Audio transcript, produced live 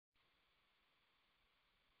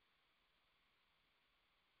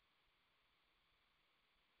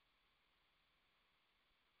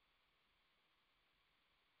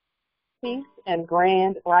Peace and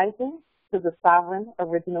grand rising to the sovereign,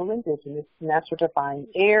 original, indigenous, natural divine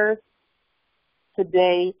heirs.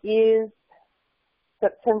 Today is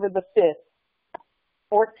September the 5th,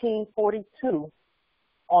 1442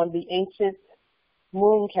 on the ancient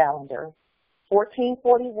moon calendar,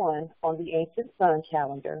 1441 on the ancient sun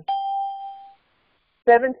calendar,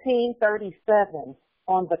 1737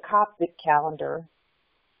 on the Coptic calendar,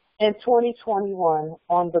 and 2021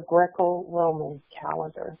 on the Greco-Roman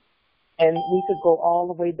calendar. And we could go all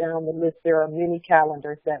the way down the list. There are many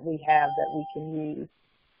calendars that we have that we can use.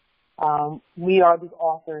 We are the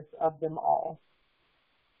authors of them all.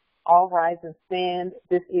 All rise and stand.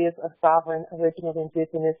 This is a sovereign, original,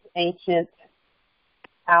 indigenous, ancient,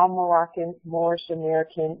 Al-Moroccan, Moorish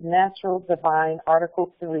American, natural, divine,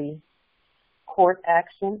 Article 3, court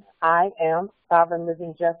action. I am sovereign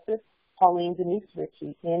living justice, Pauline Denise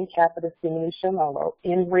Ritchie, in capitis diminutio nolo,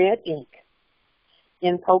 in red ink,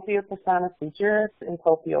 in proprio persona sui juris, in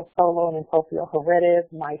proprio solo, and in proprio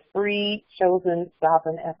heredes. My free chosen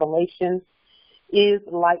sovereign appellation is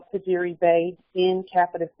Light Tajiri Bay, in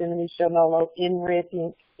capitis diminutio nolo, in red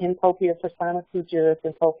ink, in proprio persona sui juris,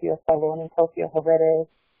 in proprio solo, and in proprio heredes.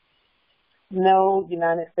 No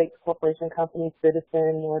United States corporation, company,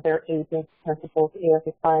 citizen, nor their agents, principals, heirs,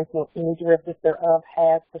 assigns, nor any derivatives thereof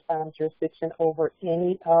has personal jurisdiction over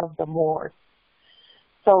any of the Moors.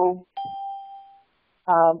 So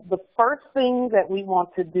the first thing that we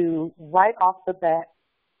want to do right off the bat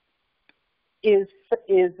is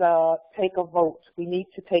take a vote. We need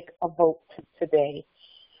to take a vote today.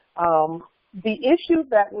 The issue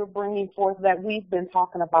that we're bringing forth that we've been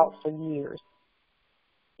talking about for years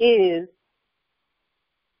is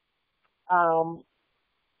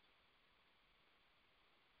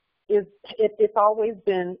it's always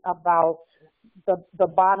been about the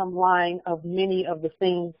bottom line of many of the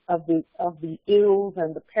things of the ills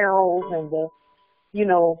and the perils and the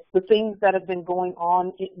things that have been going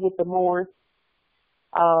on with the Moors.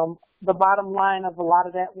 The bottom line of a lot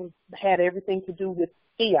of that had everything to do with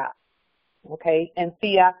fiat, okay, and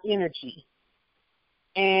fiat energy.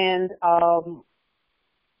 And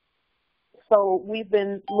so we've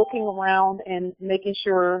been looking around and making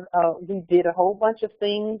sure we did a whole bunch of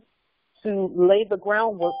things to lay the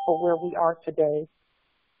groundwork for where we are today.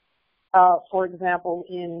 For example,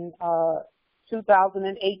 in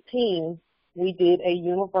 2018, we did a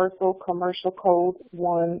Universal Commercial Code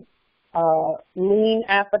 1 lien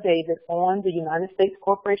affidavit on the United States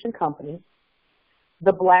Corporation Company,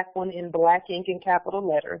 the black one in black ink and capital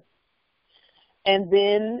letters. And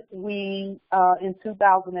then we, in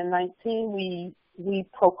 2019, we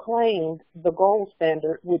proclaimed the gold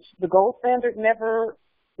standard, which the gold standard never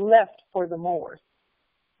left for the Moors,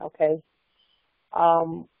 okay?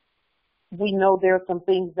 We know there are some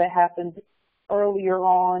things that happened earlier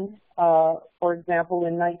on, for example,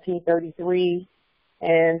 in 1933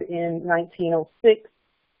 and in 1906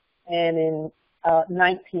 and in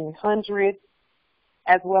 1900,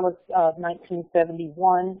 as well as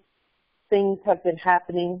 1971. Things have been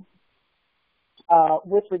happening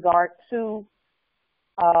with regard to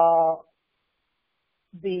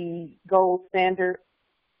the gold standard.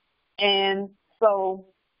 And so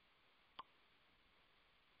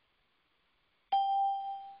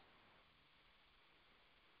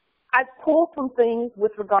I pulled some things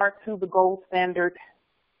with regard to the Gold Standard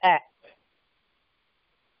Act.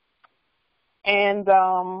 And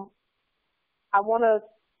I want to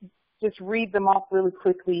just read them off really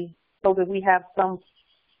quickly so that we have some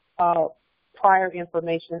prior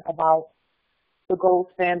information about the gold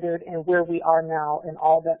standard and where we are now and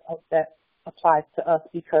all that applies to us,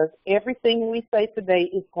 because everything we say today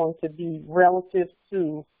is going to be relative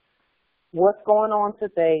to what's going on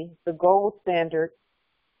today, the gold standard,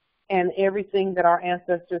 and everything that our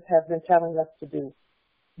ancestors have been telling us to do,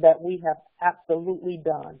 that we have absolutely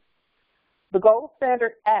done. The Gold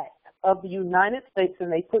Standard Act of the United States,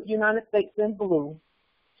 and they put United States in blue,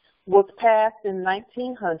 was passed in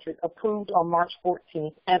 1900, approved on March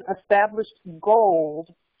 14th, and established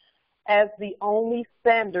gold as the only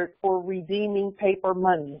standard for redeeming paper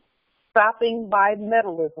money, stopping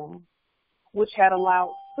bimetallism, which had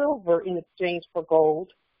allowed silver in exchange for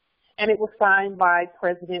gold, and it was signed by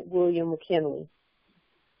President William McKinley.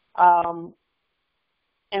 And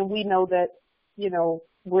we know that,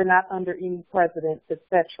 we're not under any presidents,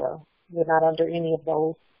 etc. We're not under any of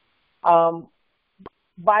those.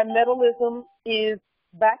 Bimetallism is,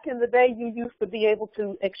 back in the day, you used to be able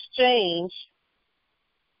to exchange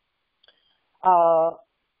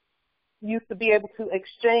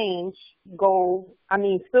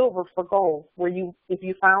silver for gold, where if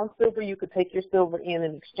you found silver, you could take your silver in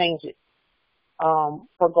and exchange it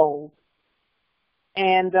for gold.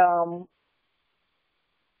 And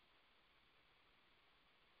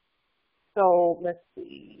so let's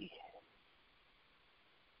see.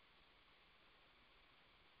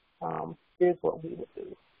 Here's what we would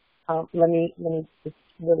do. Let me just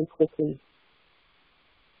really quickly.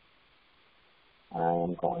 I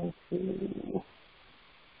am going to,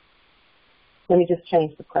 let me just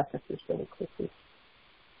change the preferences really quickly.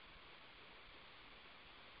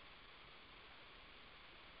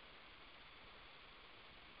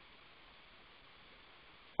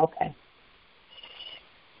 Okay.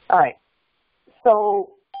 All right.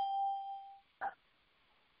 So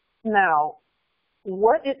now,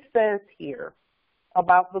 what it says here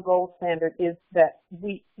about the gold standard is that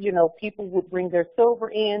people would bring their silver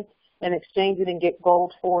in and exchange it and get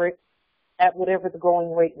gold for it at whatever the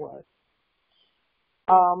going rate was.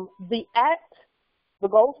 The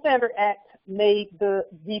Gold Standard Act made the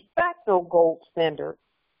de facto gold standard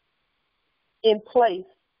in place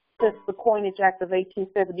since the Coinage Act of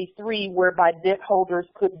 1873, whereby debt holders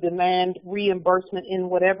could demand reimbursement in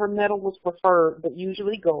whatever metal was preferred, but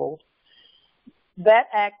usually gold. That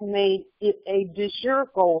act made it a de jure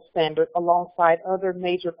gold standard alongside other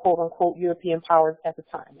major quote-unquote European powers at the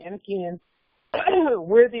time. And again,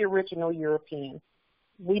 we're the original Europeans.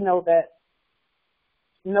 We know that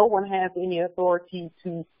no one has any authority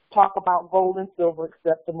to talk about gold and silver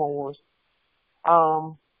except the Moors.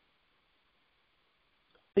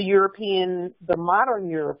 The modern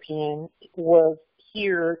European was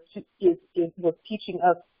here was teaching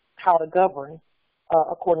us how to govern,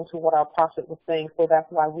 according to what our prophet was saying. So that's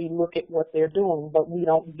why we look at what they're doing, but we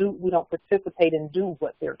don't participate and do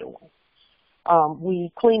what they're doing.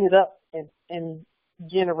 We clean it up and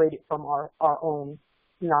generate it from our own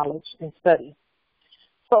knowledge and study.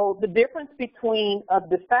 So the difference between a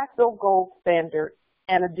de facto gold standard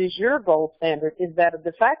and a de jure gold standard is that a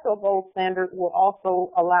de facto gold standard will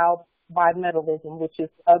also allow bimetallism, which is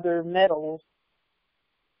other metals.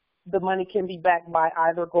 The money can be backed by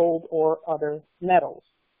either gold or other metals.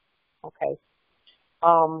 Okay.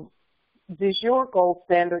 De jure gold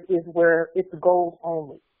standard is where it's gold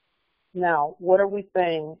only. Now, what are we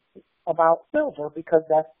saying about silver? Because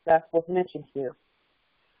that's what's mentioned here.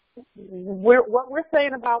 What we're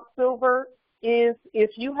saying about silver is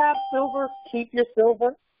if you have silver, keep your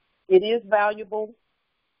silver. It is valuable.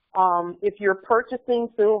 If you're purchasing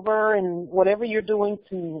silver and whatever you're doing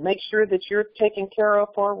to make sure that you're taken care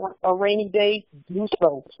of for a rainy day, do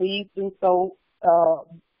so. Please do so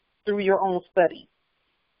through your own study.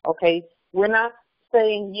 Okay? We're not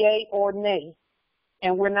saying yay or nay,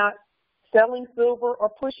 and we're not selling silver or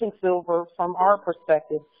pushing silver from our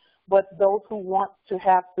perspective. But those who want to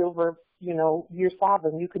have silver, you're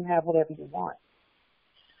sovereign. You can have whatever you want.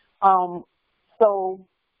 So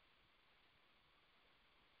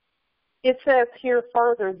it says here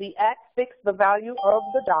further, the act fixed the value of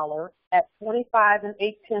the dollar at 25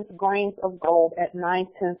 8/10 grains of gold at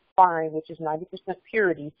 9/10 fine, which is 90%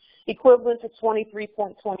 purity, equivalent to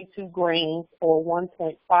 23.22 grains or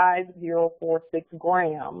 1.5046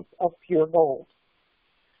 grams of pure gold.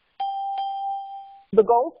 The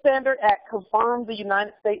Gold Standard Act confirmed the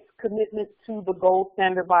United States' commitment to the gold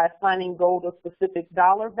standard by assigning gold a specific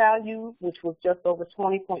dollar value, which was just over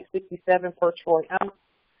 20.67 per troy ounce.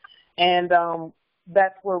 And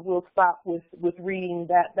that's where we'll stop with reading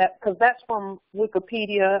that because that's from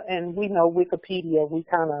Wikipedia, and we know Wikipedia. We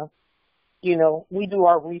kind of, we do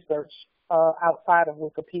our research outside of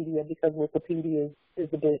Wikipedia because Wikipedia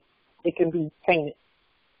is a bit, it can be tainted.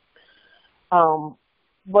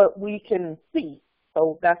 But we can see.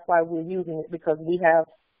 So that's why we're using it, because we have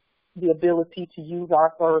the ability to use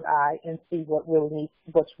our third eye and see what's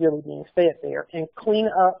really being said there, and clean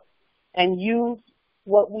up and use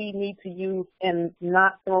what we need to use and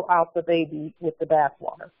not throw out the baby with the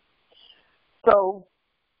bathwater. So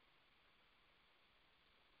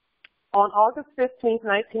on August 15,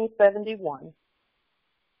 1971,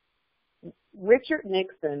 Richard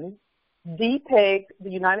Nixon depegged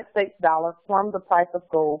the United States dollar from the price of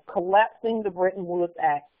gold, collapsing the Bretton Woods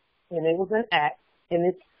Act. And it was an act,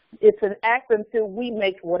 and it's an act until we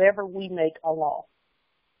make whatever we make a law.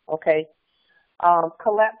 Okay?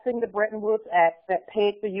 Collapsing the Bretton Woods Act that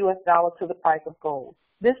pegged the U.S. dollar to the price of gold.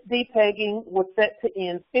 This depegging was set to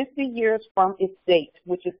end 50 years from its date,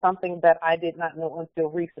 which is something that I did not know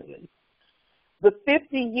until recently. The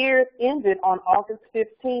 50 years ended on August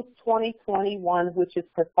 15, 2021, which is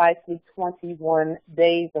precisely 21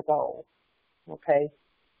 days ago. Okay?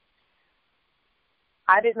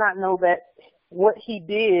 I did not know that what he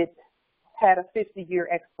did had a 50-year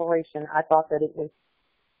expiration. I thought that it was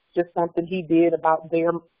just something he did about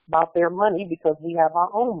their money, because we have our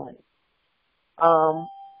own money.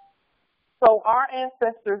 So our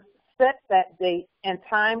ancestors set that date and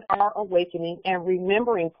timed our awakening and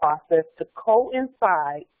remembering process to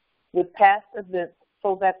coincide with past events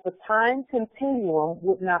so that the time continuum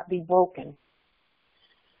would not be broken.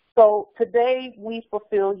 So today we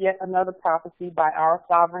fulfill yet another prophecy by our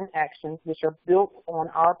sovereign actions, which are built on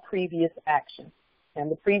our previous actions. And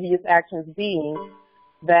the previous actions being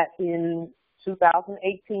that in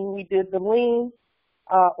 2018 we did the lien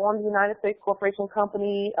on the United States Corporation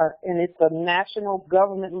Company, and it's a national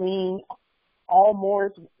government lien. All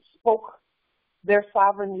Moors spoke their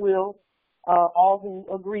sovereign will, all who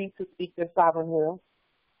agreed to speak their sovereign will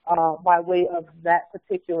by way of that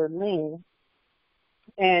particular lien.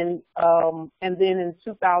 And then in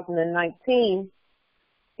 2019,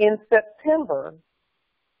 in September,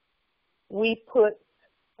 we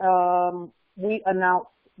announced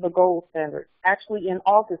the gold standard. Actually, in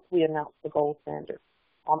August, we announced the gold standard.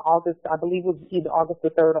 On August, I believe it was either August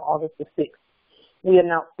the 3rd or August the 6th, we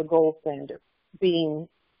announced the gold standard being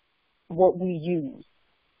what we use.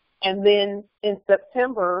 And then in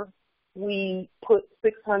September, we put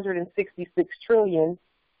 666 trillion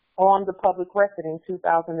on the public record in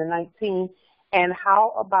 2019. And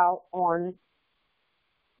how about on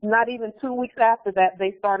not even 2 weeks after that,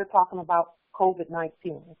 they started talking about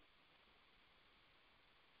COVID-19.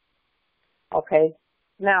 Okay.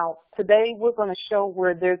 Now, today we're going to show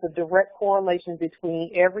where there's a direct correlation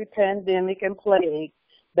between every pandemic and plague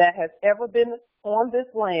that has ever been on this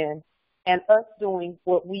land and us doing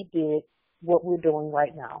what we did, what we're doing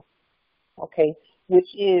right now, okay,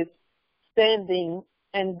 which is standing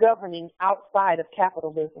and governing outside of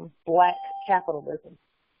capitalism, black capitalism.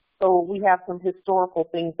 So we have some historical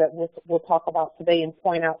things that we'll talk about today and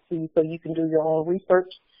point out to you so you can do your own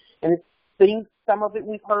research. And it's things, some of it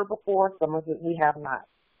we've heard before, some of it we have not.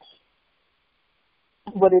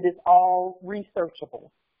 But it is all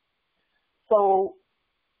researchable. So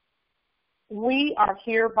we are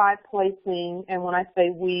hereby placing, and when I say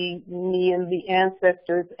we, me and the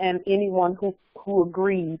ancestors and anyone who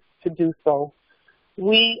agrees to do so,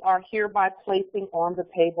 we are hereby placing on the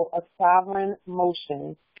table a sovereign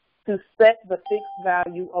motion to set the fixed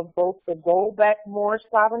value of both the gold-backed Moorish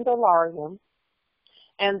sovereign dollarium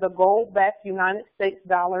and the gold-backed United States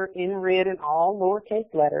dollar in red in all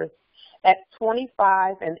lowercase letters at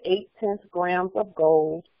 25 8/10 grams of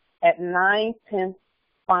gold at 9/10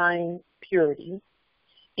 fine purity,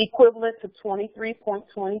 equivalent to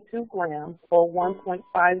 23.22 grams or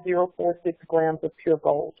 1.5046 grams of pure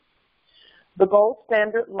gold. The gold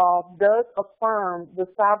standard law does affirm the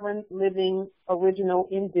sovereign, living, original,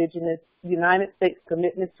 indigenous United States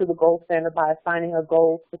commitment to the gold standard by assigning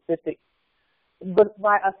gold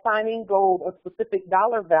a specific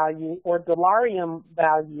dollar value or dollarium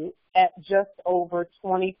value at just over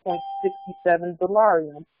 20.67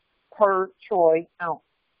 dollarium per troy ounce.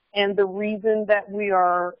 And the reason that we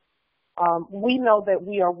know that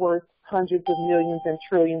we are worth hundreds of millions and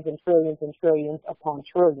trillions and trillions and trillions upon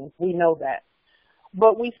trillions. We know that.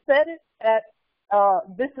 But we set it at,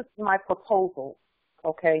 this is my proposal,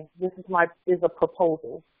 okay? This is a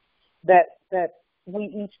proposal that we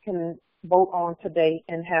each can vote on today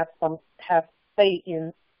and have say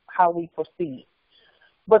in how we proceed.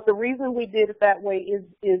 But the reason we did it that way is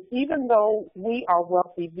even though we are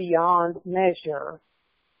wealthy beyond measure,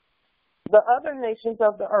 the other nations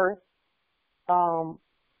of the earth,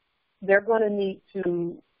 they're going to need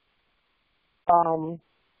to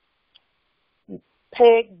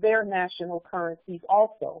peg their national currencies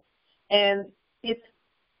also. And it's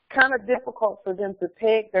kind of difficult for them to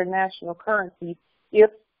peg their national currencies if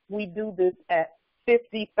we do this at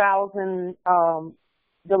 50,000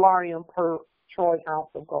 dollarium per troy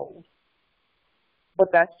ounce of gold.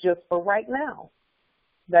 But that's just for right now.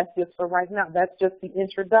 That's just for right now. That's just the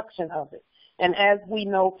introduction of it. And as we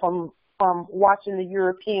know from watching the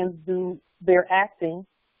Europeans do their acting,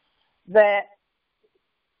 that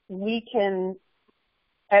we can,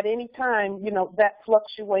 at any time, that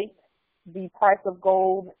fluctuates the price of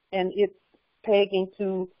gold and its pegging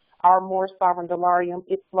to our more sovereign dollarium.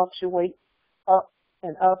 It fluctuates up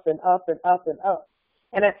and up and up and up and up.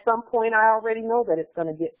 And at some point, I already know that it's going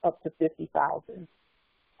to get up to 50,000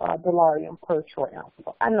 dollarium per troy ounce.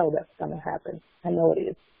 I know that's going to happen. I know it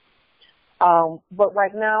is. But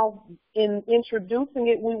right now, in introducing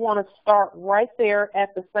it, we want to start right there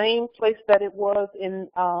at the same place that it was in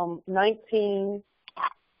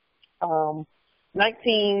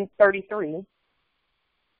 1933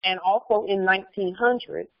 and also in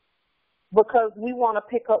 1900, because we want to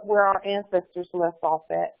pick up where our ancestors left off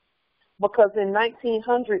at. Because in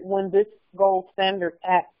 1900, when this Gold Standard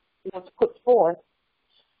Act was put forth,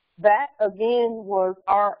 that again was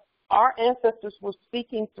our ancestors were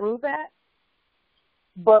speaking through that,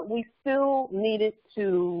 but we still needed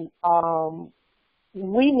to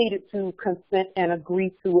consent and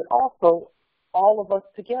agree to it also, all of us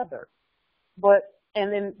together.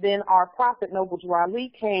 And then our prophet Noble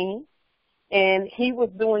Judicialle came, and he was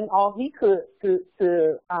doing all he could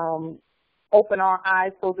to open our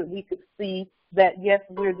eyes so that we could see that, yes,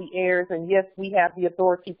 we're the heirs, and yes, we have the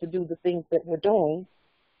authority to do the things that we're doing.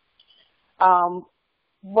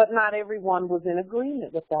 But not everyone was in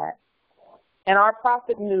agreement with that. And our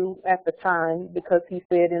prophet knew at the time, because he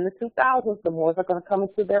said in the 2000s, the Moors are going to come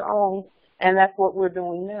into their own, and that's what we're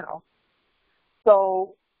doing now.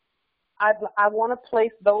 So I want to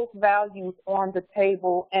place those values on the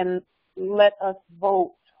table and let us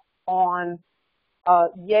vote on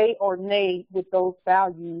yay or nay with those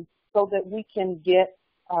values so that we can get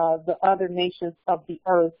the other nations of the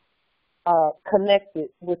earth connected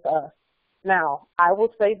with us. Now, I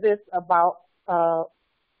will say this about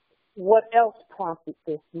what else prompted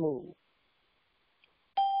this move.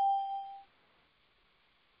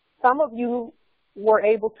 Some of you were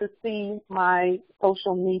able to see my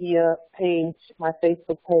social media page, my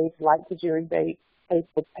Facebook page, Like the Jerry Bay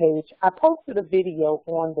Facebook page. I posted a video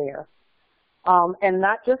on there. And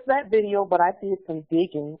not just that video, but I did some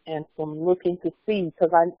digging and some looking to see,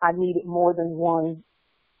 because I needed more than one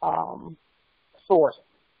source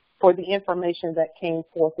for the information that came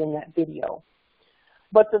forth in that video.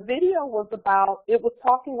 But the video was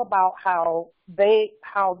talking about how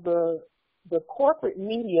the corporate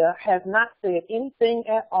media has not said anything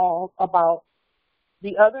at all about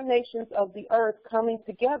the other nations of the earth coming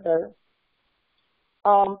together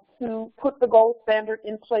to put the gold standard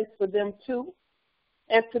in place for them too,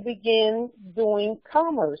 and to begin doing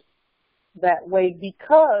commerce that way,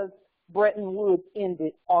 because Bretton Woods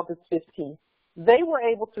ended August 15th. They were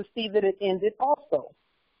able to see that it ended also.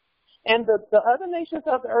 And the other nations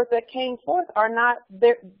of the earth that came forth are not,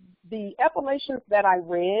 the appellations that I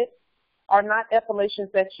read are not appellations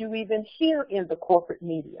that you even hear in the corporate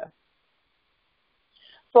media.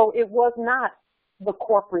 So it was not the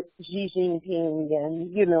corporate Xi Jinping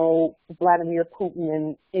and, Vladimir Putin,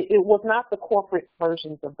 and it was not the corporate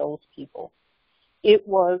versions of those people. It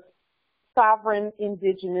was sovereign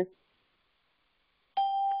indigenous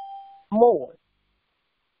Moors.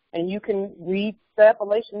 And you can read the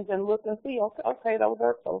appellations and look and see, okay, those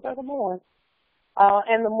are the Moors.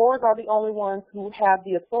 And the Moors are the only ones who have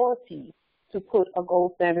the authority to put a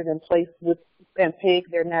gold standard in place and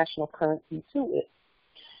peg their national currency to it.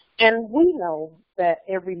 And we know that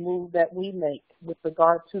every move that we make with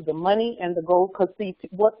regard to the money and the gold, because see,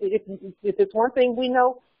 if it's one thing we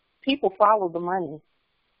know, people follow the money.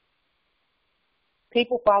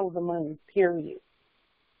 People follow the money, period.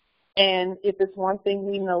 And if it's one thing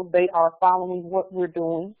we know, they are following what we're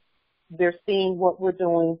doing. They're seeing what we're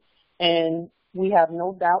doing, and we have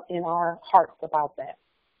no doubt in our hearts about that.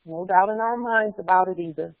 No doubt in our minds about it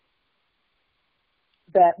either,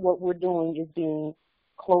 that what we're doing is being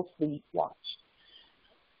closely watched.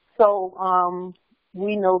 So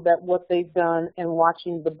we know that what they've done, and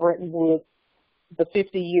watching the Bretton Woods, the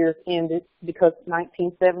 50 years ended, because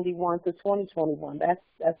 1971 to 2021,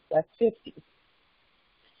 that's 50.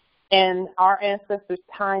 And our ancestors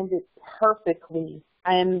timed it perfectly.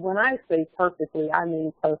 And when I say perfectly, I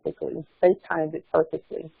mean perfectly. They timed it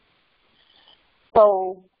perfectly.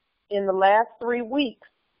 So in the last 3 weeks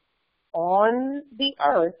on the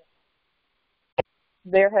earth,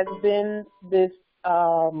 there has been this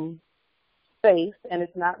space, and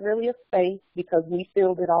it's not really a space because we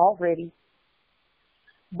filled it already,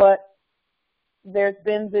 but there's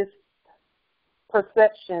been this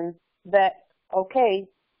perception that, okay,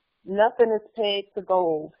 nothing is pegged to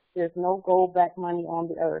gold. There's no gold-backed money on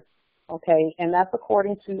the earth, okay? And that's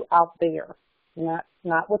according to out there, not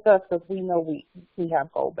with us, because we know we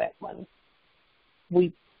have gold-backed money.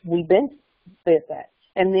 We've been said that.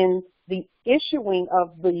 And then the issuing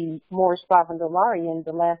of the Moorish sovereign dollarium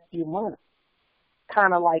the last few months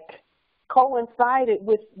kind of like coincided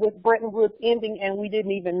with Bretton Woods ending, and we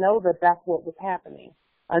didn't even know that that's what was happening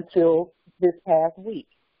until this past week.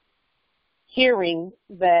 Hearing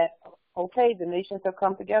that, okay, the nations have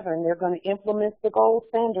come together and they're going to implement the gold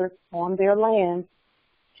standard on their land.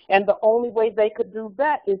 And the only way they could do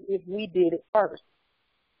that is if we did it first.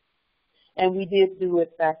 And we did do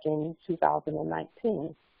it back in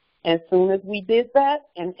 2019. And as soon as we did that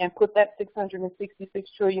and put that $666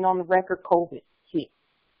 trillion on the record, COVID hit.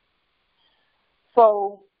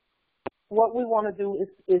 So what we want to do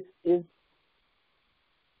is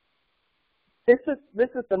this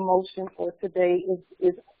is the motion for today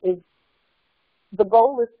is the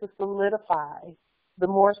goal is to solidify the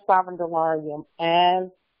Moorish sovereign dollarium as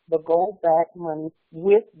the gold-backed money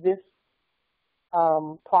with this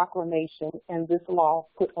proclamation and this law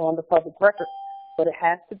put on the public record. But it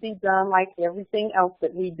has to be done like everything else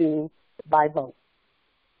that we do by vote.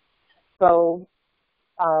 So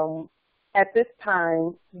at this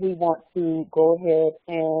time, we want to go ahead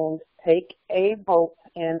and take a vote.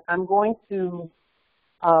 And I'm going to,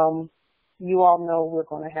 you all know we're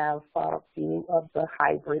going to have a few of the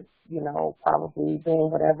hybrids, you know, probably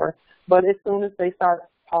doing whatever. But as soon as they start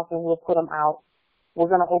talking, we'll put them out. We're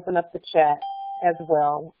going to open up the chat as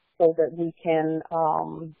well so that we can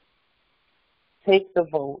take the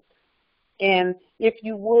vote. And if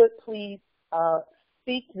you would please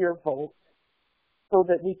speak your vote so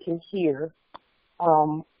that we can hear.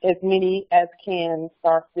 As many as can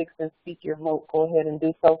star 6 and speak your vote, go ahead and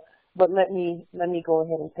do so. But let me go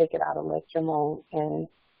ahead and take it out of lecture mode, and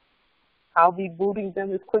I'll be booting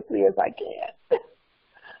them as quickly as I can.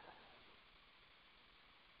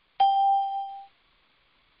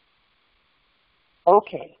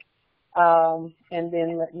 Okay. And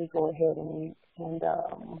then let me go ahead and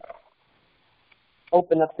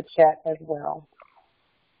open up the chat as well.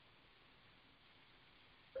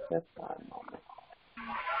 Just one moment.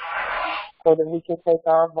 So that we can take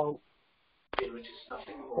our vote.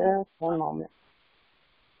 Just one moment.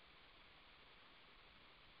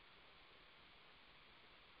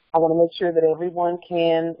 I want to make sure that everyone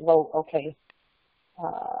can vote. Okay.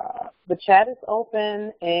 The chat is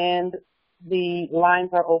open and the lines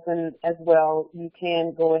are open as well. You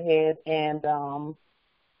can go ahead and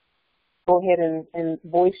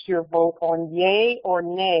voice your vote on yay or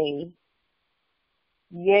nay.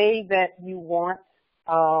 Yay that you want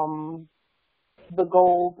the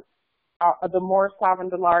gold, the Moorish sovereign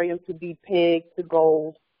dollarium to be pegged to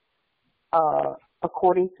gold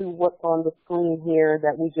according to what's on the screen here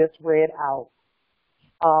that we just read out.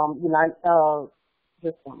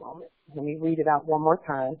 Just one moment. Let me read it out one more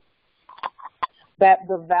time. That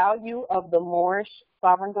the value of the Moorish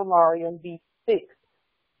sovereign dollarium be fixed.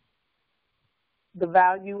 The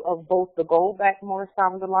value of both the gold-backed Moorish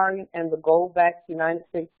sovereign dollarium and the gold-backed United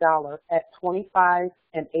States dollar at 25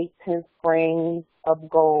 8/10 grains of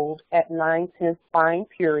gold at 9/10 fine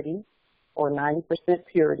purity, or 90%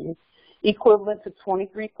 purity, equivalent to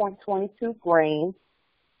 23.22 grains,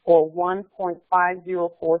 or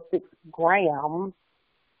 1.5046 grams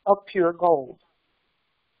of pure gold.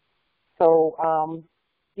 So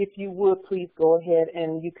if you would please go ahead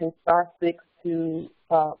and you can star 6 to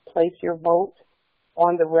place your vote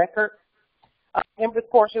on the record. Empress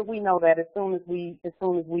Portia, we know that as soon as we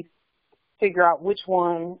figure out which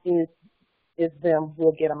one is them,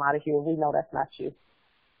 we'll get them out of here. We know that's not you.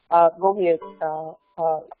 Go ahead,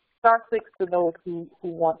 star 6 to those who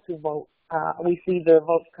want to vote. We see the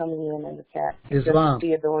votes coming in the chat. Islam. Justice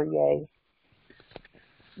Theodore, yay.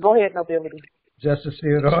 Go ahead, Nobility. Justice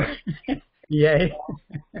Theodore, yay.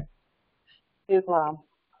 Islam.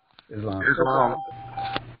 Islam. Islam.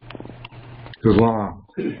 Islam.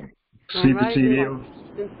 Viddeo.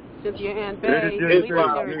 Cynthia Ann Bay,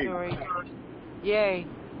 territory. Yay.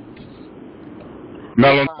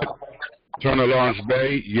 Melon, Turner Lawrence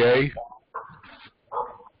Bay, yay.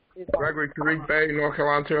 Gregory Tariq Bay, North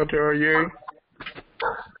Carolina Territory,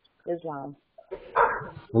 yay. Islam.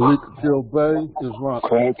 Malik Kill Bay, Islam.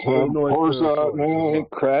 Crackhead Portia, nay.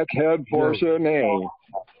 Crackhead Portia, nay.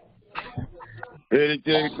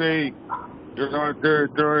 AJC, Illinois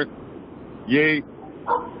Territory, yay.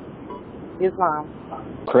 Islam.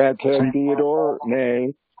 Crackhead Theodore,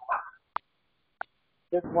 nay.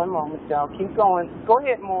 Just one moment, y'all. Keep going. Go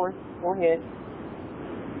ahead, Morris. Go ahead.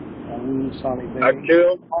 I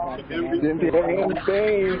killed. Cynthia Ann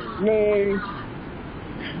Bay, nay.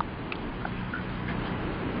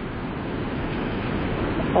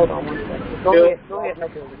 Hold on one second. Go ahead,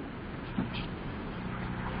 Nobility.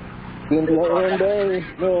 Cynthia Ann Bay,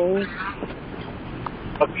 nay.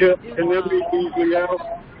 I killed. And then we easily out.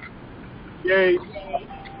 Yay.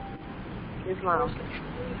 Islam.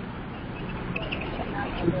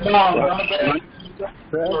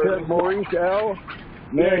 Crackhead Maurice L,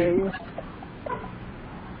 nay.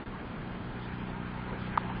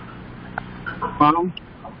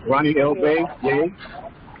 Ronnie L. Bay, yay.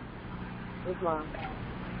 Islam.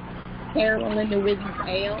 Carolyn the Wizard's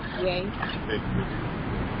Ale, yay.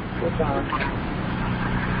 Islam.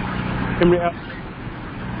 Come here.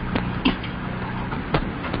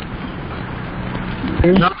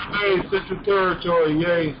 North Bay, Central Territory,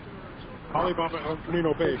 yay. Alibaba, El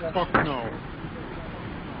Camino Bay, fuck no.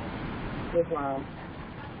 Islam.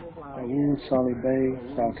 You, Solid Bay,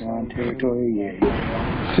 South Carolina Territory, yay.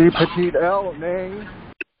 C petite L, nay.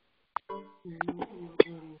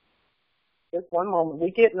 Just one moment. We're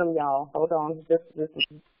getting them, y'all. Hold on. Just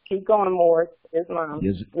keep going, Morris. Islam.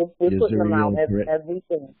 We're putting them out as we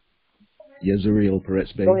can. Yezreel,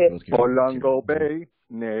 Peretz Bay. Go ahead. Olango Bay,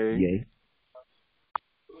 nay. Yay.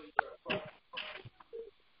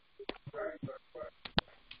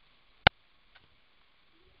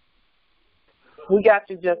 We got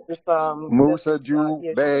you, Justice. Musa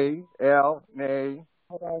Jew Bay, L, nay.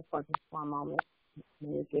 Hold on for just one moment.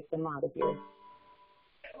 Let me get them out of here.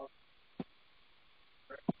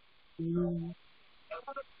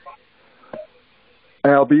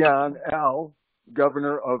 Albion L,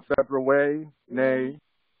 Governor of Federal Way, nay.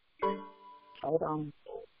 Hold on.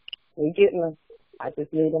 We're getting them. I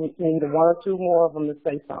just need one or two more of them to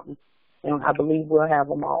say something. And I believe we'll have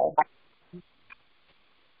them all.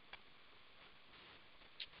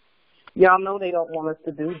 Y'all know they don't want us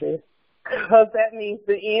to do this, because that means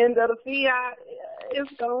the end of the fiat is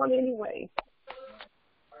gone anyway.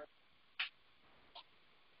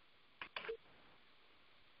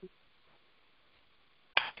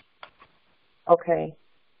 Okay.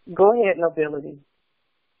 Go ahead, nobility.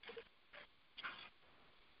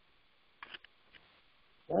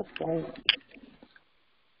 That's right.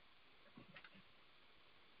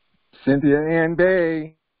 Cynthia Ann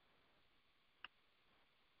Bay.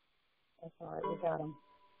 That's all right. We got them.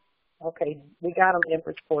 Okay. We got them,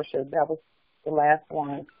 Empress Portia. That was the last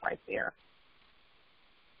one right there.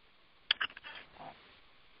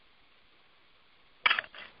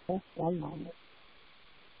 Just one moment.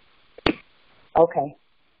 Okay.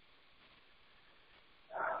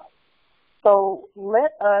 So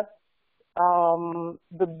let us,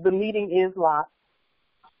 the meeting is locked.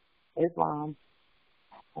 Islam.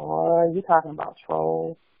 Or are you talking about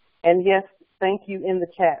trolls? And yes, thank you in the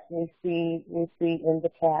chat. We see in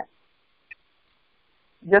the chat.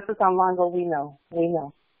 Justice Onlinne, we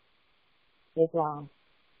know. Islam.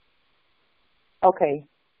 Okay.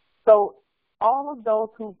 So all of those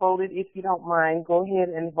who voted, if you don't mind, go ahead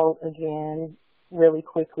and vote again really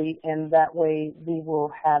quickly, and that way we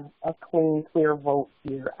will have a clean, clear vote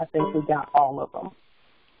here. I think we got all of them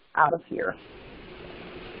out of here.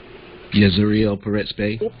 Yezreel, Peretz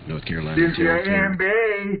Bay, North Carolina. Cynthia Ann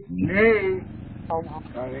Bay, nay. Hold on.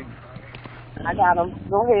 I got them.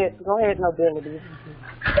 Go ahead, nobility.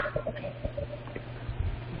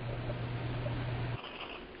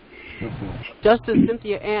 Justice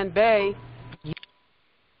Cynthia Ann Bay.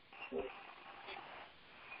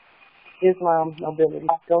 Islam, nobility.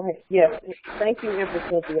 Go ahead. Yes. Thank you, Empress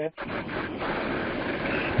Cynthia.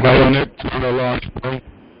 Right on it, on the launch, bro.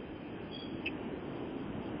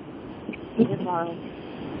 Islam.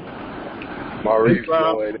 Maurice,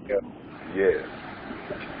 yeah.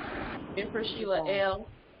 Empress Sheila L.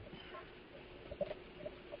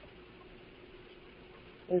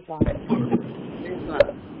 Islam.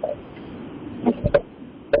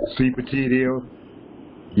 C petite L,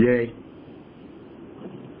 yay.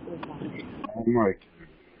 Oh, Mike.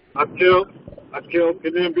 I killed,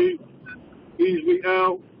 can then be easily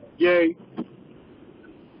L, yay.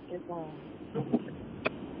 Islam.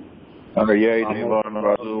 Okay, yay,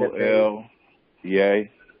 L,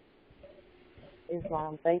 yay.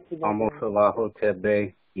 Islam. Thank you. Almost Salaho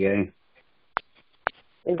Tebe, yay.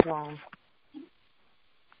 Islam.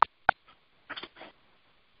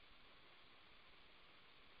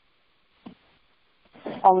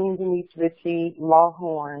 Pauline Denise Ritchie,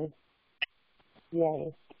 Lawhorn.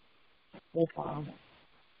 Yay. Islam.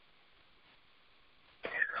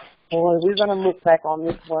 Boy, we're going to look back on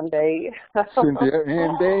this one day. Cynthia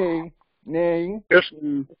Ann Bay, nay. Yes.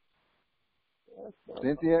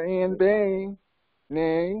 Cynthia Ann Bay,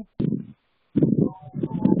 nay.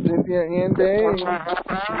 Cynthia Ann Bay.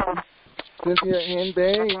 Cynthia Ann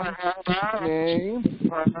Bay, nay.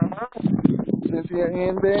 Cynthia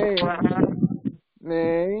Ann Bay,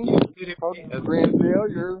 nay. Grand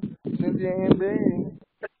failure, Cynthia Ann Bay.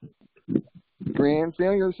 Grand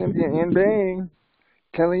failure, Cynthia Ann Bay.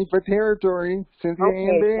 Kelly for territory, Cynthia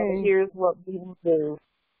Ann Bay. So here's what we will do.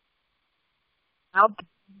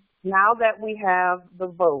 Now that we have the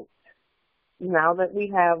vote,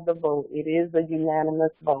 it is a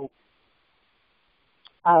unanimous vote.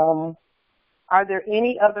 Are there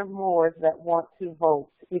any other Moors that want to vote?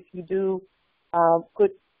 If you do,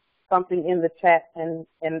 put something in the chat and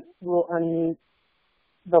we'll unmute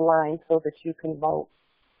the line so that you can vote.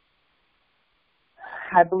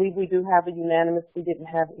 I believe we do have a unanimous. We didn't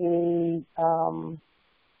have any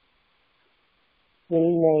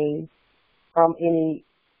nays from any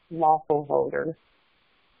lawful voters.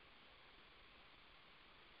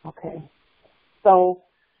 Okay. So,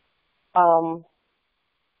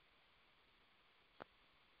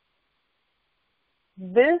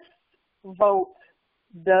 this vote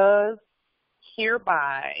does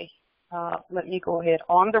hereby, let me go ahead,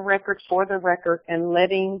 on the record, for the record, and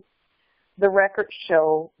letting the record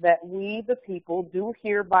show that we, the people, do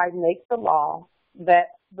hereby make the law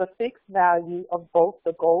that the fixed value of both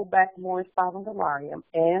the gold-backed Moorish sovereign dollarium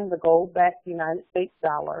and the gold-backed United States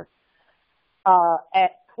dollar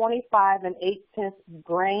at 25 8/10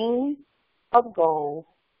 grains of gold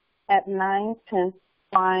at 9/10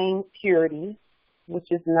 fine purity,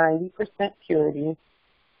 which is 90% purity,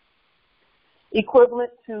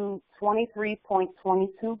 equivalent to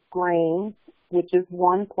 23.22 grains, which is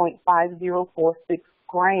 1.5046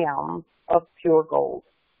 grams of pure gold.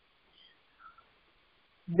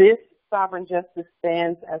 This sovereign justice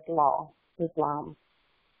stands as law, Islam.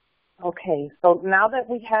 Okay, so now that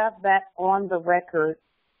we have that on the record,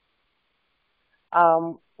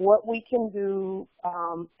 what we can do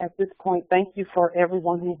at this point, thank you for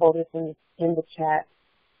everyone who voted in the chat.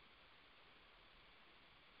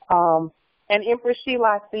 And Empress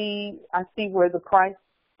Sheila, I see where the price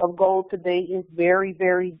of gold today is very,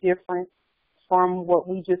 very different from what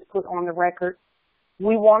we just put on the record.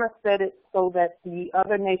 We want to set it so that the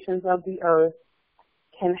other nations of the earth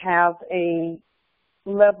can have a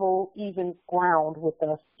level, even ground with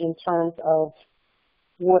us in terms of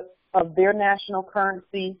their national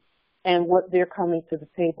currency and what they're coming to the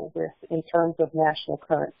table with in terms of national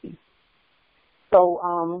currency.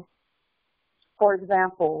 So, for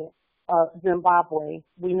example, Zimbabwe,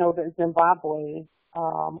 we know that Zimbabwe,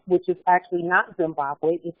 which is actually not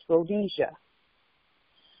Zimbabwe, it's Rhodesia.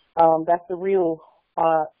 That's the real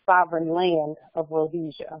sovereign land of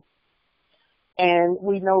Rhodesia. And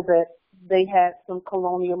we know that they had some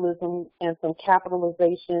colonialism and some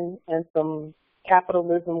capitalization and some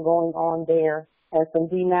capitalism going on there and some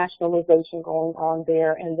denationalization going on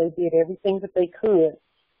there, and they did everything that they could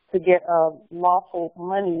to get lawful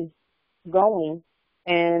money going.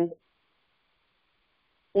 And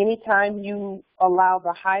anytime you allow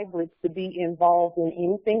the hybrids to be involved in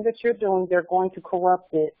anything that you're doing, they're going to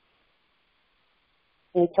corrupt it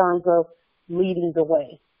in terms of leading the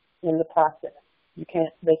way in the process.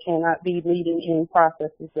 They cannot be leading any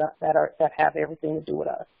processes that have everything to do with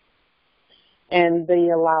us. And they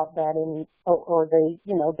allowed that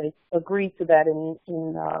they agreed to that in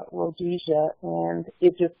Rhodesia, and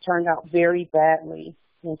it just turned out very badly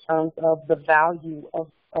in terms of the value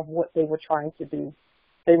of what they were trying to do.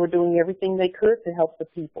 They were doing everything they could to help the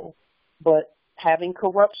people, but having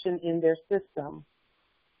corruption in their system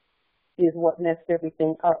is what messed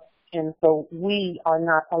everything up. And so we are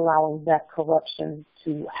not allowing that corruption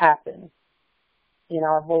to happen in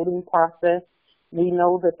our voting process. We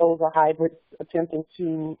know that those are hybrids attempting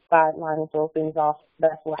to sideline and throw things off.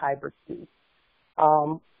 That's what hybrids do.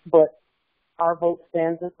 But our vote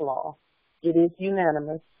stands as law. It is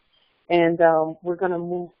unanimous, and we're going to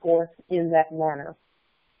move forth in that manner.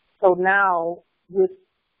 So now, with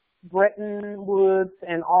Bretton Woods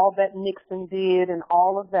and all that Nixon did and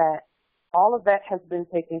all of that has been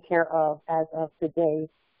taken care of as of today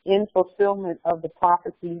in fulfillment of the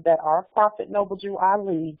prophecy that our prophet Noble Jew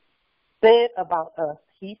Ali said about us.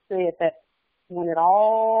 He said that when it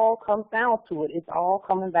all comes down to it, it's all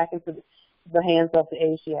coming back into the hands of the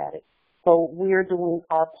Asiatics. So we're doing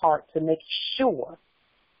our part to make sure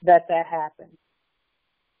that happens.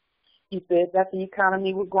 He said that the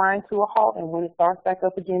economy would grind to a halt, and when it starts back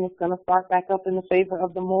up again, it's going to start back up in the favor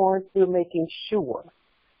of the Moors. We're making sure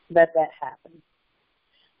that happens.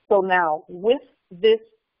 So now, with this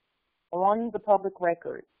on the public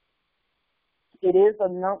record, it is a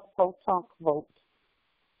non-pro-tunc vote.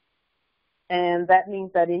 And that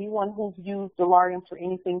means that anyone who's used dollarium for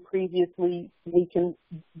anything previously,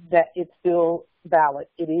 that it's still valid.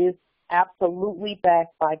 It is absolutely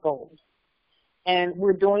backed by gold. And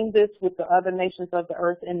we're doing this with the other nations of the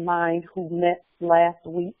earth in mind who met last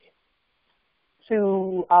week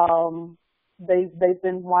to, they've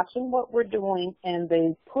been watching what we're doing, and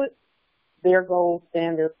they put their gold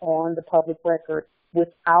standard on the public record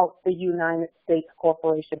without the United States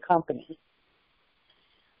Corporation Company.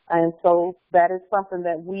 And so that is something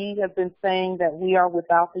that we have been saying, that we are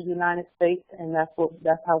without the United States, and that's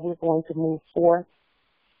how we're going to move forth.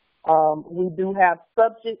 We do have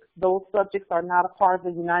subjects. Those subjects are not a part of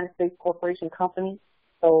the United States Corporation Company.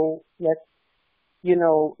 So let's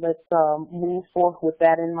move forth with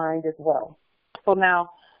that in mind as well. So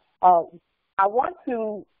now, I want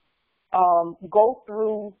to go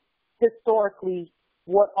through historically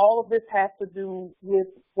what all of this has to do with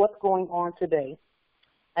what's going on today.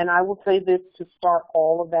 And I will say this to start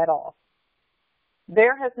all of that off.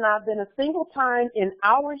 There has not been a single time in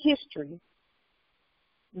our history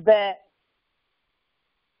that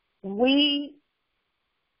we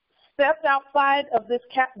stepped outside of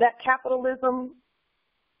that capitalism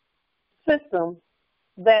system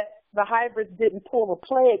that the hybrids didn't pull a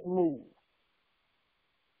plague move.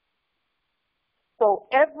 So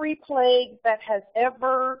every plague that has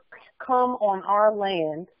ever come on our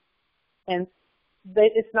land, and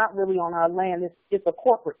it's not really on our land, it's a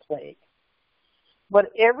corporate plague.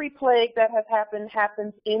 But every plague that has happened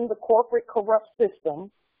happens in the corporate corrupt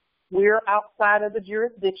system. We're outside of the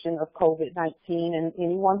jurisdiction of COVID-19, and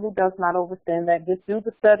anyone who does not understand that, just do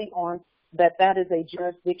the study on that. That is a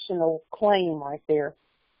jurisdictional claim right there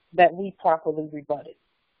that we properly rebutted.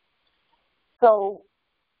 So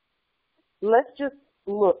let's just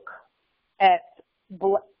look at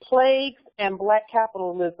plagues and black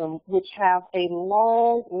capitalism, which have a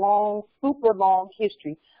long, super long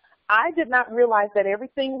history. I did not realize that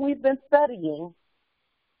everything we've been studying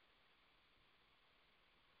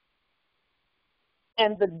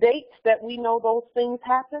and the dates that we know those things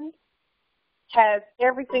happened has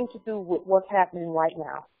everything to do with what's happening right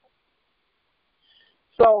now.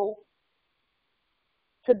 So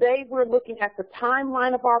today we're looking at the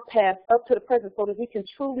timeline of our past up to the present so that we can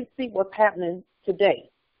truly see what's happening today.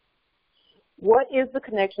 What is the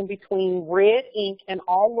connection between red ink and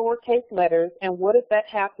all lowercase letters, and what does that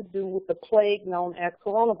have to do with the plague known as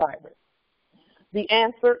coronavirus? The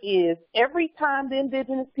answer is every time the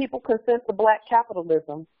indigenous people consent to black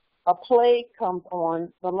capitalism, a plague comes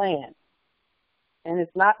on the land. And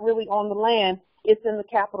it's not really on the land, it's in the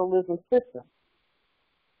capitalism system.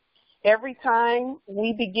 Every time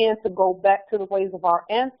we begin to go back to the ways of our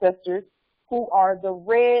ancestors, who are the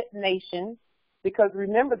red nation, because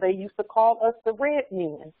remember, they used to call us the red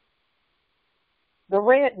men, the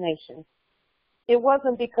red nation. It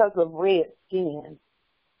wasn't because of red skin.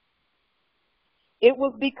 It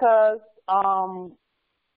was because of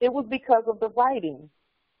the writing.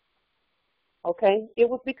 Okay? It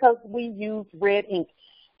was because we used red ink.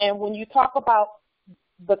 And when you talk about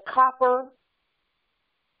the copper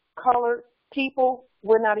colored people,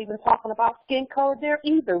 we're not even talking about skin color there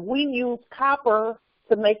either. We use copper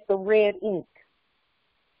to make the red ink.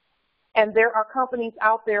 And there are companies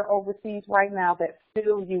out there overseas right now that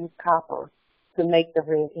still use copper to make the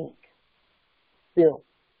red ink. Still.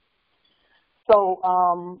 So,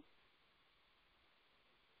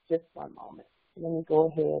 just one moment. Let me go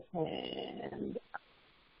ahead and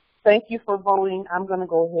thank you for voting. I'm going to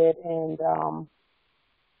go ahead and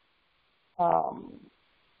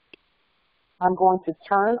I'm going to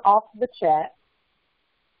turn off the chat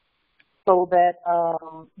so that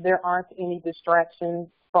there aren't any distractions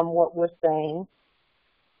from what we're saying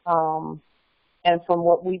and from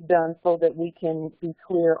what we've done, so that we can be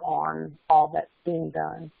clear on all that's being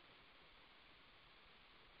done.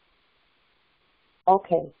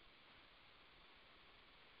 Okay.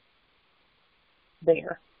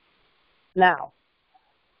 There. Now,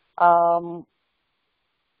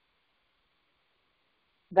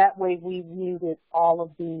 that way we've muted all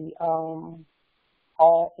of the,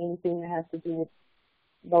 anything that has to do with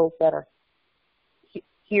those that are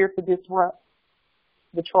here to disrupt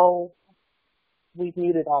the trolls. We've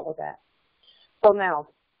muted all of that. So now,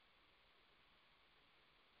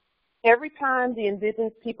 every time the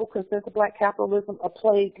indigenous people consent to black capitalism, a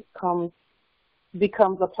plague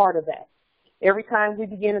becomes a part of that. Every time we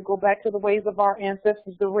begin to go back to the ways of our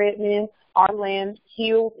ancestors, the red men, our land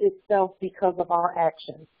heals itself because of our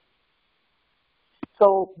actions.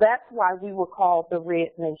 So that's why we were called the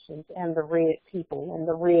red nations and the red people and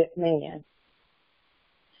the red man.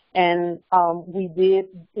 And we did,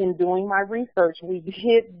 in doing my research, we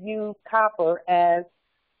did use copper as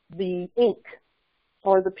the ink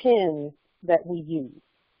or the pens that we use.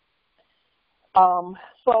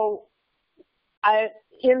 So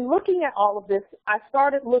in looking at all of this, I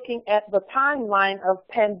started looking at the timeline of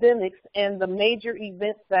pandemics and the major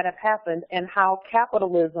events that have happened, and how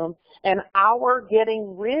capitalism and our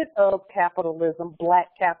getting rid of capitalism, black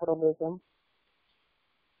capitalism,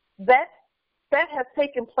 that has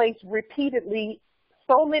taken place repeatedly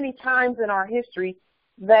so many times in our history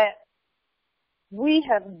that we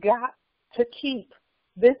have got to keep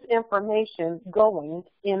this information going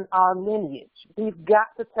in our lineage. We've got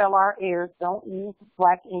to tell our heirs, don't use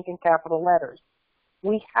black ink and capital letters.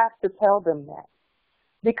 We have to tell them that.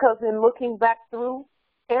 Because in looking back through,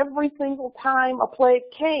 every single time a plague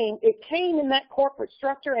came, it came in that corporate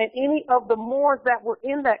structure, and any of the Moors that were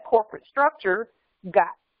in that corporate structure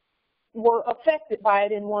were affected by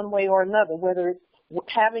it in one way or another, whether it's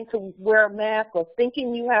having to wear a mask or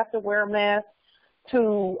thinking you have to wear a mask,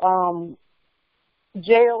 to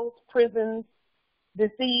jails, prisons,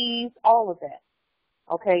 disease, all of that,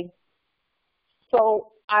 okay?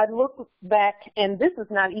 So I look back, and this is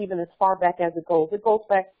not even as far back as it goes. It goes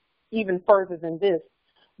back even further than this.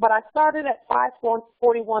 But I started at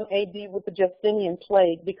 541 AD with the Justinian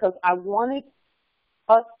plague because I wanted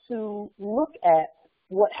us to look at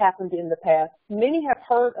what happened in the past. Many have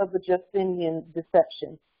heard of the Justinian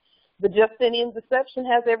deception. The Justinian deception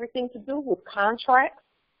has everything to do with contracts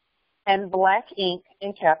and black ink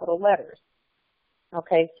in capital letters.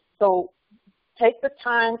 Okay, so take the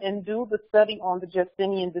time and do the study on the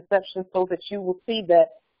Justinian deception so that you will see that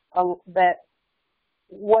that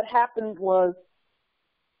what happened was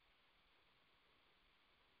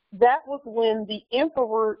that was when the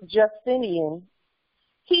Emperor Justinian,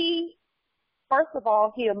 first of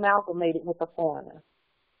all, he amalgamated with a foreigner.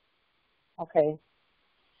 Okay,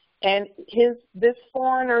 and this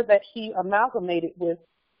foreigner that he amalgamated with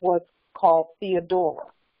was called Theodora.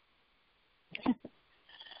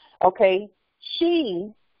 Okay,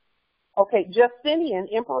 Justinian,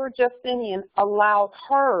 Emperor Justinian allowed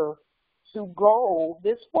her to go,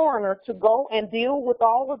 this foreigner, to go and deal with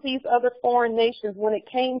all of these other foreign nations when it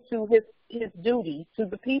came to his duty to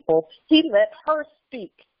the people. He let her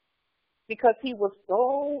speak because he was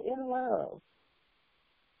so in love.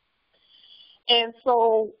 And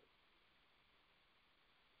so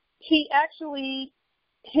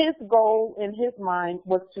his goal in his mind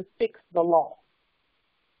was to fix the law,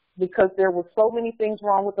 because there were so many things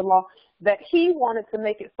wrong with the law that he wanted to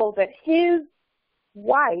make it so that his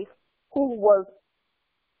wife, who was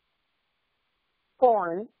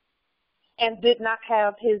foreign and did not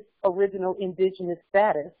have his original indigenous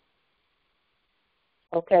status,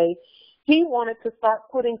 okay, he wanted to start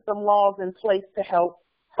putting some laws in place to help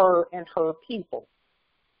her and her people,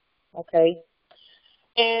 okay?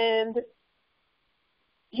 And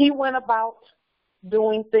he went about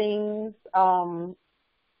doing things.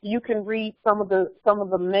 You can read some of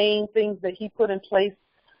the main things that he put in place.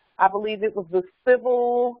 I believe it was the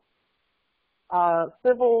civil,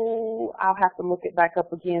 I'll have to look it back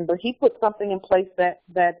up again, but he put something in place that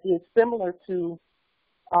is similar to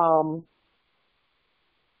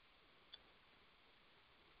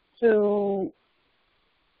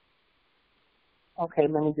okay,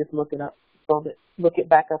 let me just look it up, look it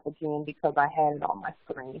back up again, because I had it on my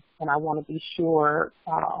screen and I want to be sure,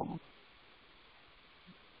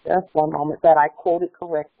 just one moment, that I quoted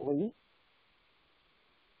correctly.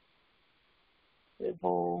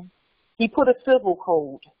 Civil. He put a civil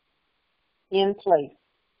code in place.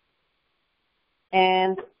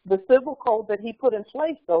 And the civil code that he put in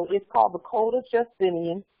place, though, is called the Code of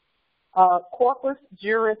Justinian, Corpus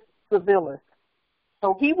Juris Civilis.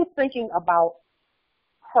 So he was thinking about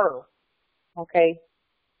her, okay,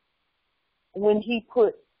 when he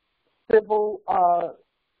put civil,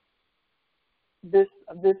 this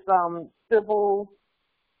civil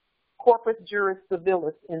Corpus Juris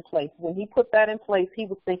Civilis in place. When he put that in place, he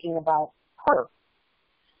was thinking about her.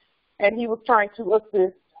 And he was trying to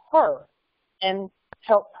assist her and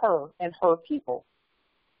help her and her people.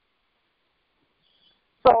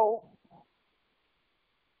 So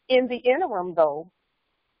in the interim, though,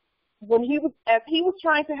 as he was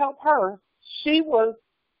trying to help her, she was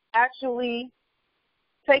actually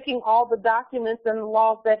taking all the documents and the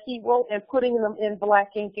laws that he wrote and putting them in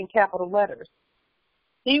black ink in capital letters.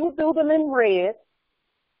 He would do them in red,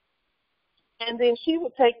 and then she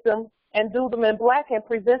would take them and do them in black and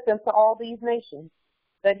present them to all these nations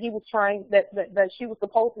that he was trying, that she was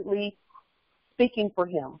supposedly speaking for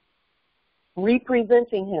him,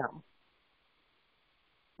 representing him.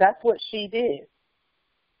 That's what she did.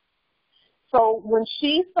 So when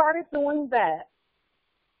she started doing that,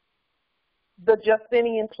 the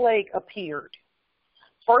Justinian plague appeared.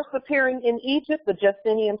 First appearing in Egypt, the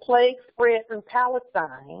Justinian plague spread through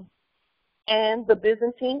Palestine and the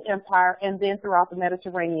Byzantine Empire, and then throughout the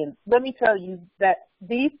Mediterranean. Let me tell you that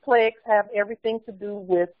these plagues have everything to do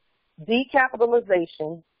with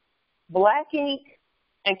decapitalization, black ink,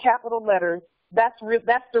 and capital letters. That's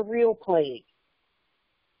the real plague.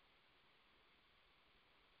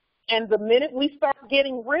 And the minute we start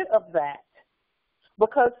getting rid of that,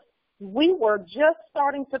 because we were just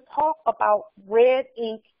starting to talk about red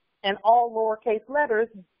ink and all lowercase letters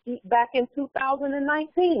back in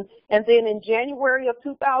 2019. And then in January of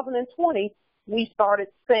 2020, we started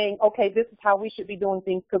saying, okay, this is how we should be doing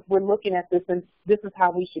things, because we're looking at this and this is how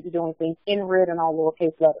we should be doing things in red and all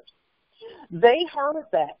lowercase letters. They heard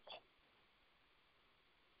that.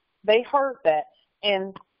 They heard that.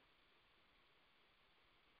 And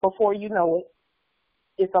before you know it,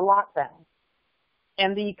 it's a lockdown.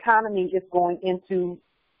 And the economy is going into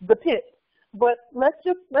the pit. But let's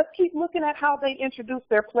keep looking at how they introduced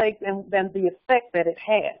their plagues and then the effect that it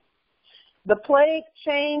had. The plague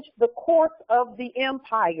changed the course of the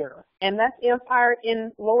empire, and that's empire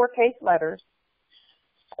in lowercase letters,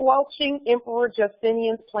 squelching Emperor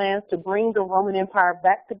Justinian's plans to bring the Roman Empire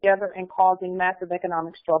back together and causing massive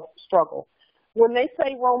economic struggle. When they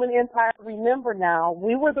say Roman Empire, remember now,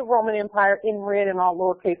 we were the Roman Empire in red and all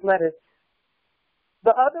lowercase letters.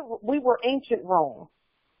 We were ancient Rome,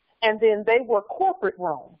 and then they were corporate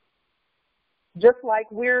Rome. Just like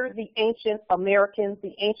we're the ancient Americans,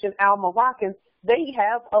 the ancient Al-Moroccans, they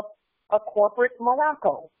have a corporate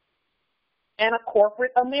Morocco and a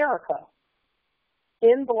corporate America.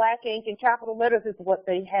 In black ink and capital letters is what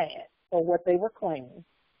they had, or what they were claiming.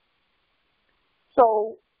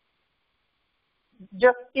 So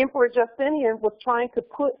Emperor Justinian was trying to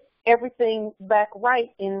put everything back right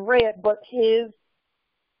in red, but he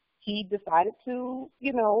decided to,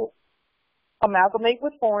 amalgamate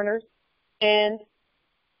with foreigners, and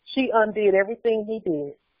she undid everything he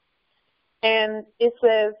did. And it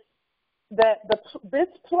says that this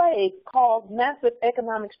plague caused massive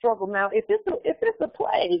economic struggle. Now, if it's a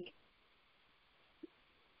plague,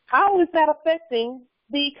 how is that affecting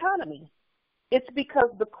the economy? It's because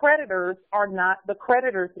the creditors are not the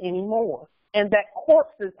creditors anymore, and that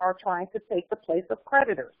corpses are trying to take the place of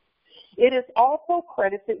creditors. It is also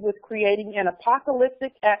credited with creating an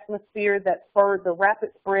apocalyptic atmosphere that spurred the rapid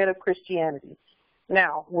spread of Christianity.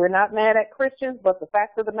 Now, we're not mad at Christians, but the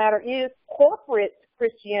fact of the matter is corporate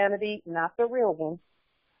Christianity, not the real one,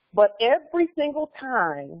 but every single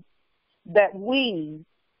time that we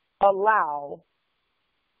allow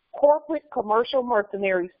corporate commercial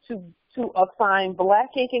mercenaries to assign black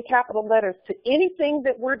ink and capital letters to anything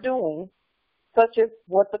that we're doing, such as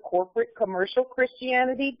what the corporate commercial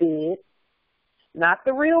Christianity did, not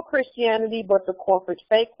the real Christianity, but the corporate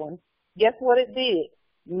fake one, guess what it did?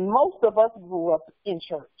 Most of us grew up in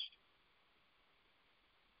church.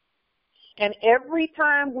 And every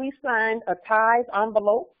time we signed a tithe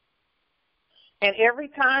envelope, and every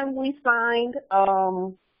time we signed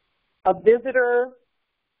a visitor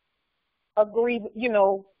agreement,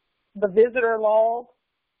 the visitor log,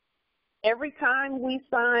 every time we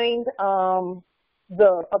signed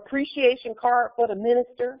the appreciation card for the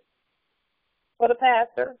minister, for the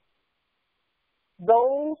pastor,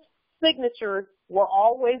 those signatures were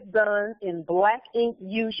always done in black ink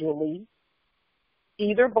usually,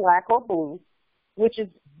 either black or blue, which is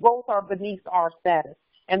both are beneath our status.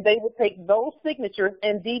 And they would take those signatures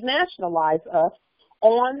and denationalize us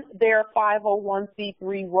on their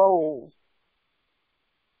 501c3 rolls.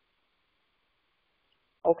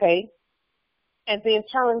 Okay? And then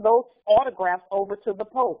turn those autographs over to the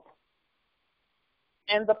Pope.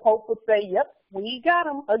 And the Pope would say, yep, we got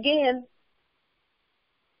them again.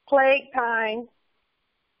 Plague time.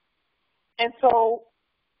 And so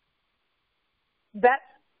that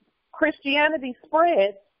Christianity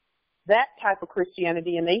spread, that type of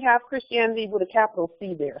Christianity, and they have Christianity with a capital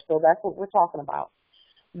C there, so that's what we're talking about.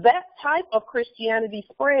 That type of Christianity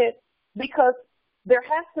spread because there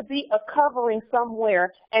has to be a covering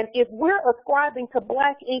somewhere, and if we're ascribing to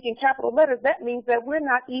black ink and capital letters, that means that we're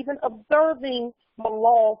not even observing the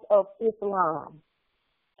laws of Islam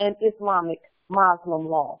and Islamic Muslim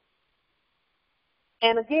law.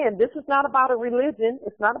 And again, this is not about a religion.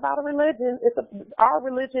 It's not about a religion. Our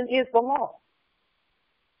religion is the law.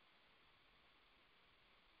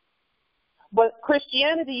 But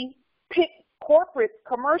Christianity, corporate,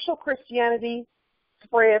 commercial Christianity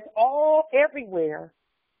spreads everywhere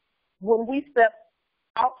when we step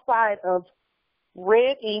outside of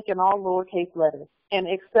red ink and all lowercase letters and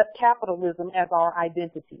accept capitalism as our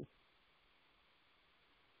identity.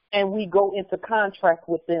 And we go into contract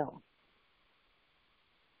with them.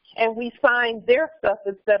 And we sign their stuff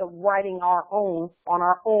instead of writing our own on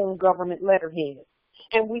our own government letterhead.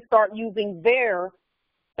 And we start using their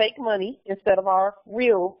fake money instead of our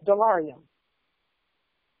real dollarium.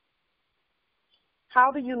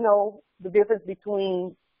 How do you know the difference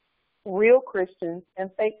between real Christians and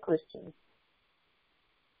fake Christians?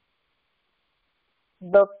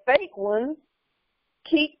 The fake ones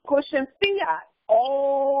keep pushing fiat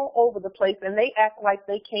all over the place, and they act like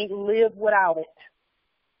they can't live without it.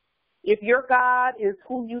 If your God is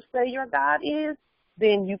who you say your God is,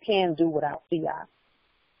 then you can do without fiat.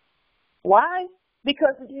 Why?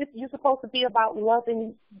 Because you're supposed to be about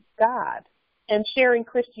loving God and sharing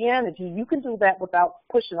Christianity. You can do that without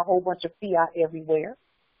pushing a whole bunch of fiat everywhere.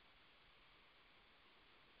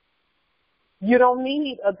 You don't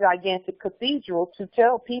need a gigantic cathedral to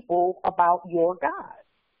tell people about your God.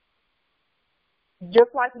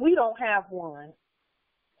 Just like we don't have one,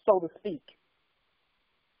 so to speak.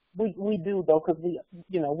 We do, though, because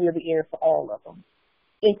we're the heirs to all of them,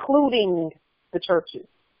 including the churches.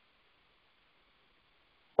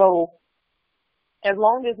 So as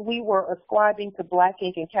long as we were ascribing to black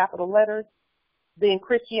ink and capital letters, then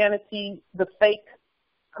Christianity, the fake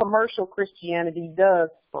commercial Christianity, does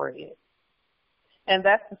spread. And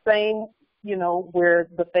that's the same, where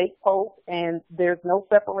the fake pope, and there's no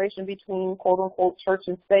separation between quote-unquote church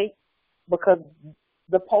and state, because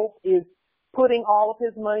the pope is putting all of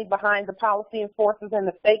his money behind the policy enforcers and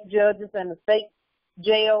the fake judges and the fake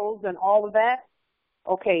jails and all of that.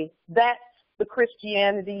 Okay, that's the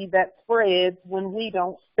Christianity that spreads when we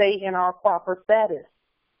don't stay in our proper status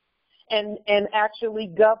and actually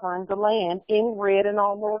govern the land in red and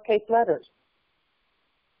all lowercase letters.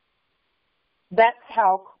 That's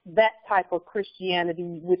how that type of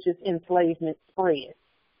Christianity, which is enslavement, spreads.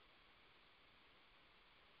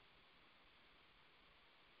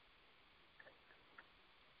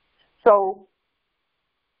 So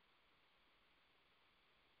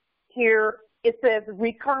here it says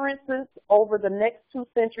recurrences over the next 2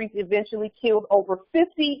 centuries eventually killed over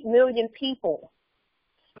 50 million people,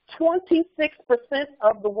 26%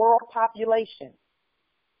 of the world population.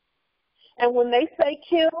 And when they say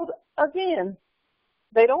killed, again,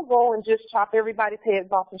 they don't go and just chop everybody's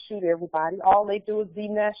heads off and shoot everybody. All they do is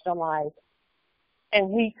denationalize. And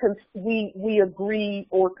we agree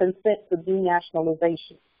or consent to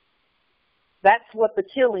denationalization. That's what the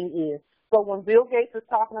killing is. So when Bill Gates is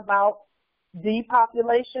talking about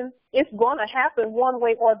depopulation, it's going to happen one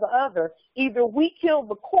way or the other. Either we kill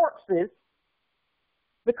the corpses,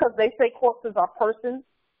 because they say corpses are persons.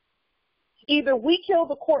 Either we kill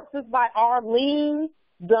the corpses by our liens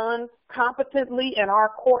done competently in our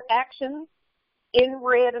court actions in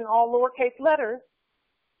red and all lowercase letters,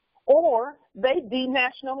 or they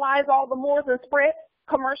denationalize all the Moors and spread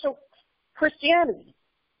commercial Christianity.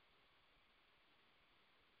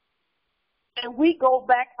 And we go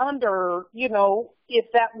back under, if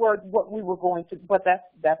that were what we were going to, but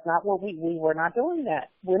that's not what we were not doing that.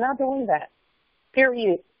 We're not doing that.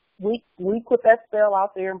 Period. We put that spell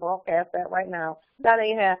out there and broadcast that right now. That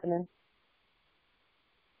ain't happening.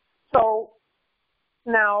 So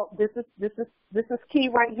now this is key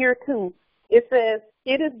right here too. It says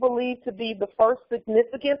it is believed to be the first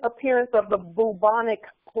significant appearance of the bubonic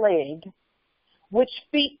plague, which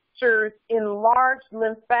features enlarged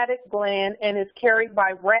lymphatic gland and is carried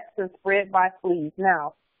by rats and spread by fleas.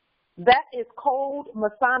 Now, that is cold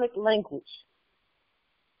Masonic language.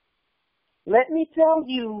 Let me tell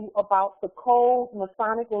you about the cold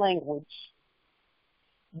Masonic language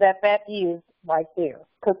that is right there.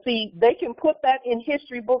 Because, see, they can put that in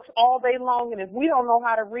history books all day long, and if we don't know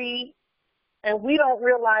how to read and we don't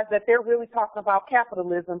realize that they're really talking about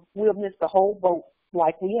capitalism, we'll miss the whole boat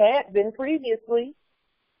like we had been previously,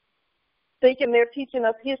 thinking they're teaching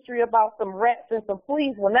us history about some rats and some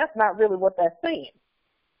fleas when that's not really what that's saying.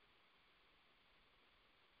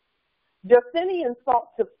 Justinian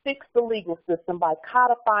sought to fix the legal system by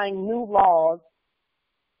codifying new laws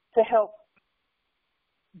to help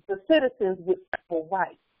the citizens with civil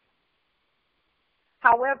rights.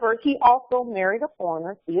 However, he also married a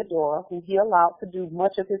foreigner, Theodora, who he allowed to do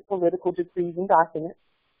much of his political decrees and documents.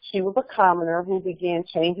 She was a commoner who began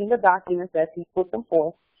changing the documents as he put them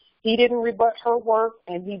forth. He didn't rebut her work,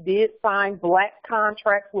 and he did sign black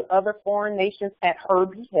contracts with other foreign nations at her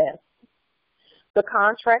behest. The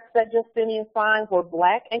contracts that Justinian signed were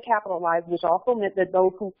black and capitalized, which also meant that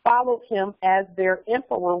those who followed him as their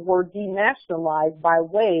emperor were denationalized by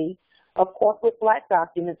way of corporate black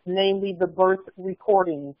documents, namely the birth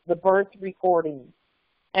recordings.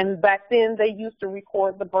 And back then they used to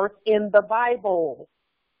record the birth in the Bible.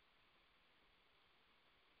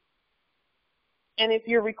 And if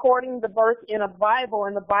you're recording the birth in a Bible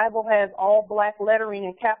and the Bible has all black lettering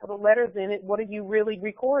and capital letters in it, what are you really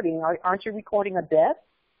recording? Aren't you recording a death?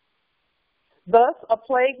 Thus, a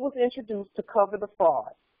plague was introduced to cover the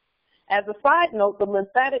fraud. As a side note, the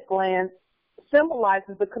lymphatic gland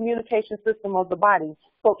symbolizes the communication system of the body.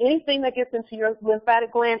 So anything that gets into your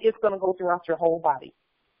lymphatic gland is going to go throughout your whole body.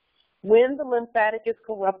 When the lymphatic is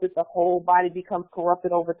corrupted, the whole body becomes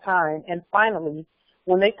corrupted over time. And finally,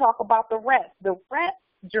 when they talk about the rats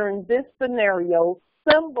during this scenario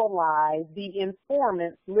symbolize the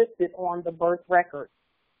informants listed on the birth record.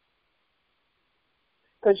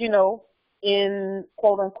 Because, in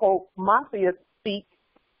quote-unquote mafia speak,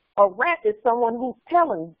 a rat is someone who's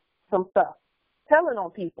telling some stuff, telling on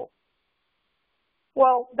people.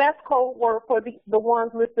 Well, that's code word for the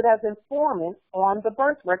ones listed as informants on the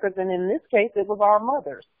birth records, and in this case, it was our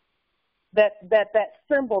mothers. that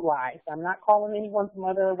symbolized. I'm not calling anyone's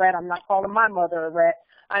mother a rat. I'm not calling my mother a rat.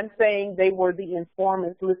 I'm saying they were the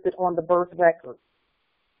informants listed on the birth record.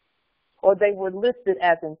 Or they were listed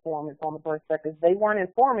as informants on the birth records. They weren't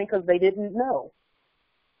informing because they didn't know.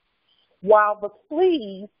 While the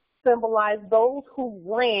fleas symbolized those who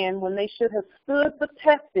ran when they should have stood the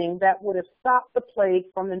testing that would have stopped the plague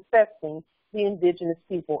from infecting the indigenous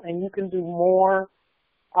people. And you can do more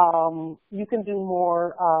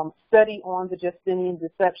study on the Justinian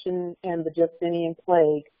deception and the Justinian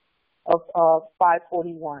plague of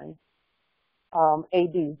 541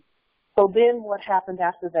 AD. So then what happened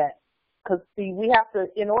after that? Because, see, we have to,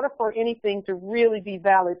 in order for anything to really be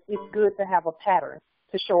valid, it's good to have a pattern,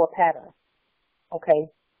 to show a pattern. Okay?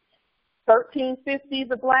 1350,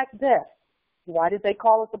 the Black Death. Why did they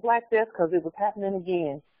call it the Black Death? Because it was happening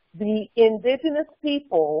again. The indigenous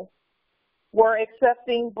people were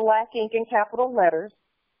accepting black ink in capital letters,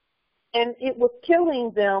 and it was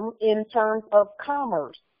killing them in terms of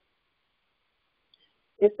commerce.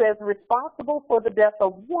 It says responsible for the death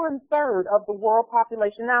of 1/3 of the world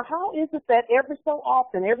population. Now, how is it that every so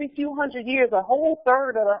often, every few hundred years, a whole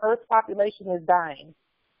third of the Earth's population is dying?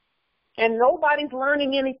 And nobody's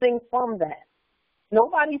learning anything from that.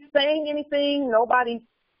 Nobody's saying anything. Nobody's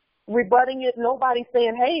rebutting it. Nobody's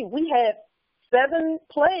saying, hey, we had 7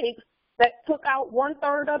 plagues that took out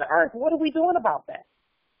 1/3 of the Earth. What are we doing about that?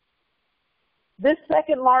 This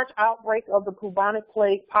second large outbreak of the bubonic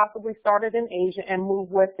plague possibly started in Asia and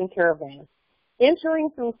moved west in caravans. Entering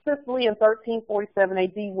through Sicily in 1347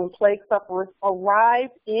 AD, when plague sufferers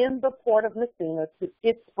arrived in the port of Messina,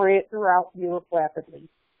 it spread throughout Europe rapidly.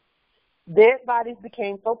 Dead bodies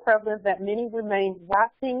became so prevalent that many remained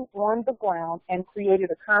rotting on the ground and created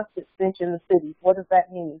a constant stench in the cities. What does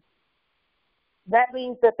that mean? That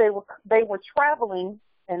means that they were traveling.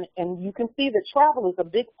 And you can see that travel is a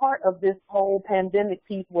big part of this whole pandemic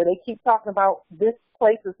piece, where they keep talking about this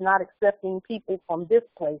place is not accepting people from this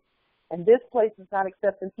place, and this place is not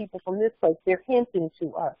accepting people from this place. They're hinting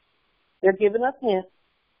to us. They're giving us hints.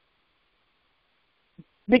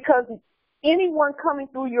 Because anyone coming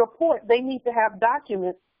through your port, they need to have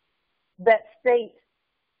documents that state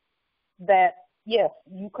that, yes,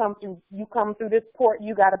 you come through this port,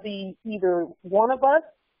 you got to be either one of us,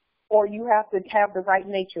 or you have to have the right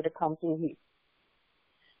nature to come through here.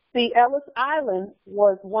 See, Ellis Island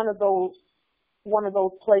was one of those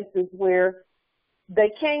places where they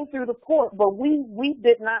came through the port, but we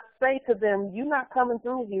did not say to them, you're not coming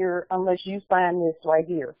through here unless you sign this right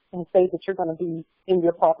here and say that you're going to be in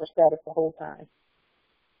your proper status the whole time.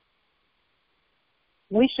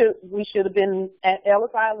 We should have been at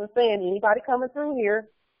Ellis Island saying, anybody coming through here,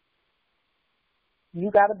 you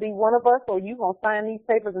got to be one of us, or you gonna sign these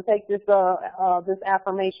papers and take this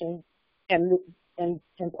affirmation and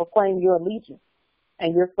proclaim your allegiance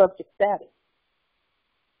and your subject status.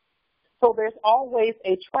 So there's always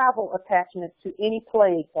a travel attachment to any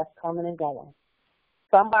plague that's coming and going.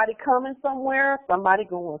 Somebody coming somewhere, somebody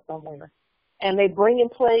going somewhere, and they bringing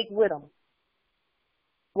plague with them.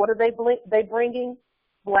 What are they bringing?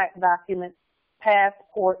 Black documents,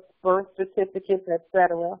 passports, birth certificates,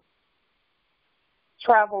 etc.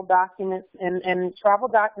 Travel documents and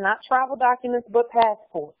not travel documents, but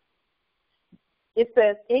passports. It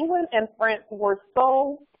says England and France were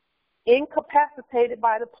so incapacitated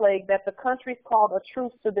by the plague that the countries called a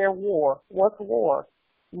truce to their war. What's war?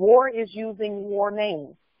 War is using war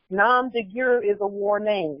names. Nom de guerre is a war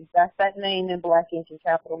name. That's that name in black ink and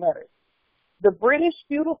capital letters. The British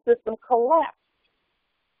feudal system collapsed.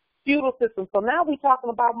 Feudal system. So now we're talking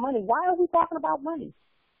about money. Why are we talking about money?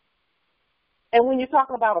 And when you're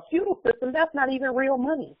talking about a feudal system, that's not even real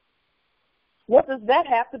money. What does that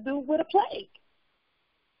have to do with a plague?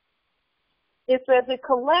 It says it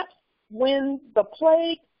collapsed when the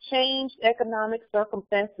plague changed economic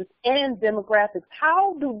circumstances and demographics.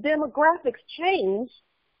 How do demographics change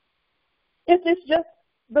if it's just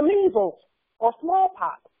the measles or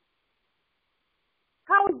smallpox?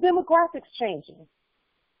 How is demographics changing?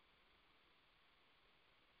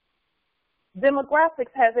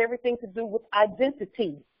 Demographics has everything to do with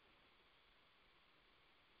identity.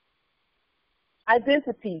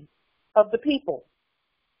 Identity of the people.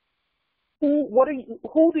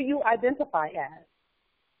 Who do you identify as?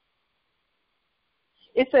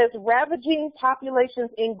 It says ravaging populations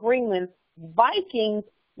in Greenland, Vikings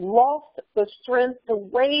lost the strength to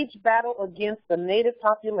wage battle against the native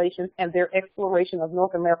populations, and their exploration of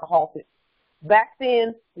North America halted. Back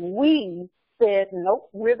then, we said, nope,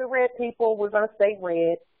 we're the red people. We're going to stay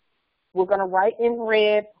red. We're going to write in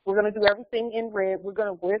red. We're going to do everything in red.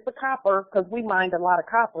 Where's the copper? Because we mined a lot of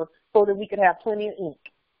copper so that we could have plenty of ink.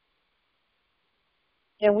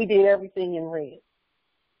 and we did everything in red.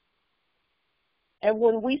 And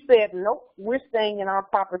when we said, nope, we're staying in our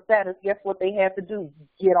proper status, guess what they had to do?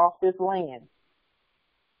 Get off this land.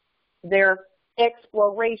 Their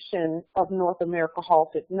exploration of North America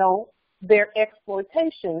halted. No, their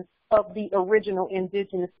exploitation of the original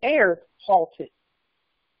indigenous heirs halted.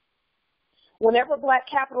 Whenever black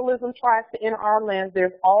capitalism tries to enter our lands,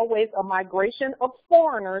 there's always a migration of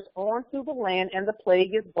foreigners onto the land, and the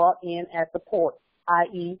plague is brought in at the port,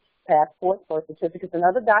 i.e. passports, birth certificates, and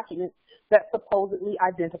other documents that supposedly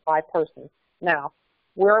identify persons. Now,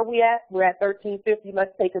 where are we at? We're at 1350.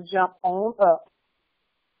 Let's take a jump on up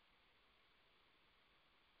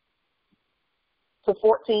to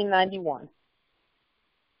 1491.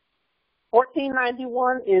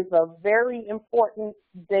 1491 is a very important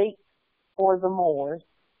date for the Moors,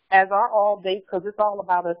 as are all dates, because it's all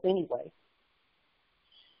about us anyway.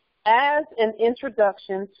 As an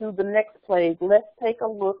introduction to the next plague, let's take a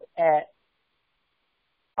look at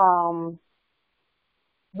the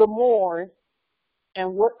Moors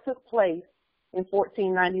and what took place in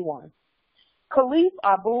 1491. Caliph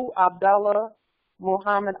Abu Abdullah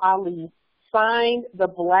Muhammad Ali signed the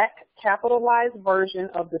black capitalized version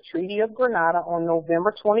of the Treaty of Granada on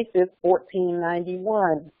November 25th,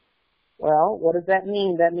 1491. Well, what does that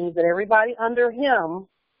mean? That means that everybody under him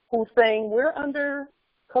who's saying we're under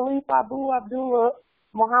Caliph Abu Abdullah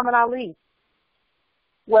Muhammad Ali.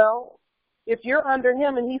 Well, if you're under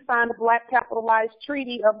him and he signed the black capitalized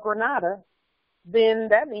Treaty of Granada, then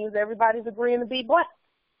that means everybody's agreeing to be black.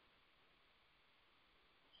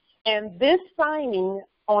 And this signing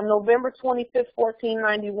on November 25th,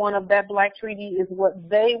 1491 of that black treaty is what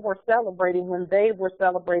they were celebrating when they were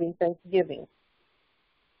celebrating Thanksgiving.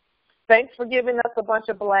 Thanks for giving us a bunch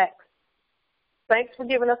of blacks. Thanks for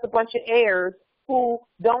giving us a bunch of heirs who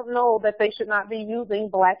don't know that they should not be using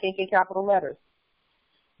black ink and capital letters.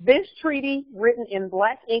 This treaty, written in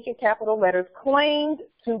black ink and capital letters, claimed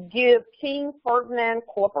to give King Ferdinand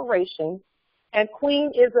Corporation and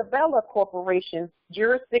Queen Isabella Corporation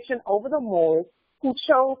jurisdiction over the Moors who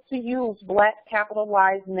chose to use black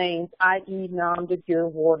capitalized names, i.e. nom de guerre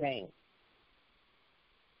war names.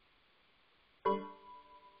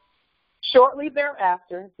 Shortly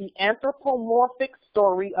thereafter, the anthropomorphic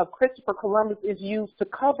story of Christopher Columbus is used to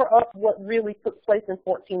cover up what really took place in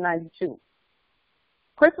 1492.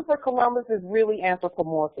 Christopher Columbus is really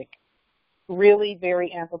anthropomorphic, really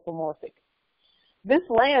very anthropomorphic. This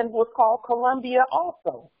land was called Columbia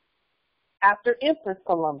also, after Empress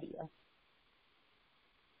Columbia.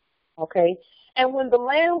 Okay, and when the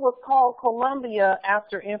land was called Columbia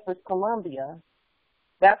after Empress Columbia,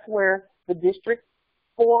 that's where the District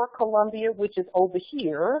for Columbia, which is over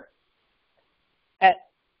here at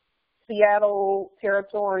Seattle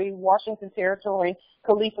Territory, Washington Territory,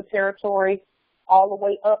 Khalifa Territory, all the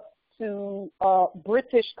way up to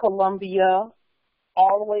British Columbia,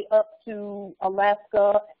 all the way up to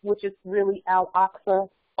Alaska, which is really Al-Aqsa.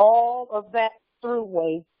 All of that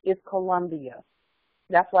throughway is Columbia.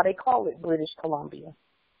 That's why they call it British Columbia,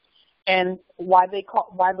 and why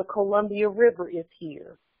the Columbia River is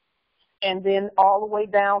here. And then all the way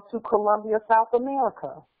down to Columbia, South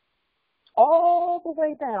America. All the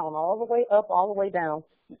way down, all the way up, all the way down.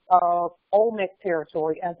 Olmec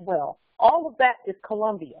territory as well. All of that is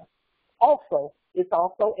Columbia. Also, it's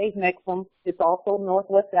also Amexem. It's also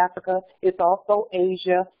Northwest Africa. It's also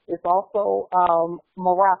Asia. It's also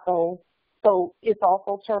Morocco. So it's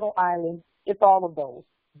also Turtle Island. It's all of those.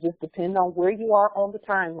 Just depend on where you are on the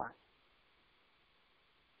timeline.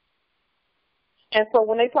 And so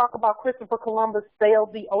when they talk about Christopher Columbus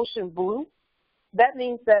sailed the ocean blue, that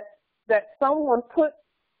means that someone put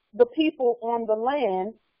the people on the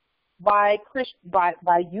land by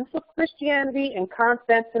use of Christianity and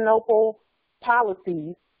Constantinople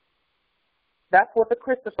policies. That's what the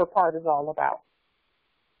Christopher part is all about.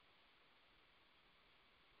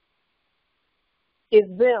 Is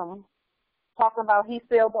them talking about he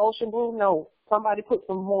sailed the ocean blue? No. Somebody put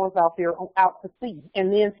some Moors out there out to sea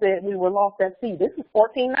and then said we were lost at sea. This is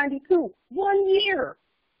 1492, 1 year,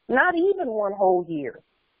 not even one whole year.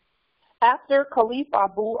 After Caliph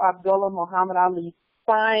Abu Abdullah Muhammad Ali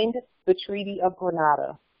signed the Treaty of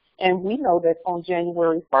Granada, and we know that on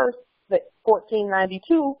January 1st,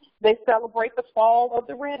 1492, they celebrate the fall of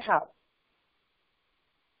the Red House.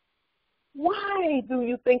 Why do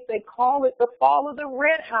you think they call it the fall of the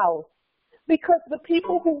Red House? Because the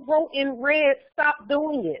people who wrote in red stopped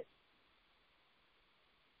doing it.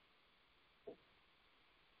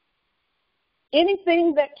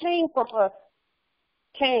 Anything that came from us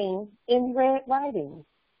came in red writing,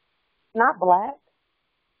 not black.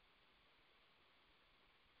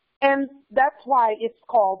 And that's why it's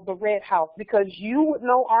called the Red House, because you would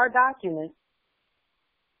know our documents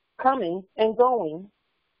coming and going.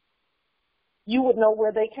 You would know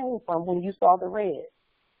where they came from when you saw the red.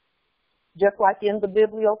 Just like in the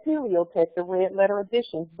bibliotext, the red letter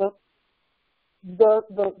editions, the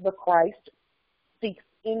Christ speaks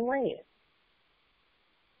in red.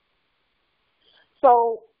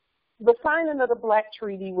 So the signing of the Black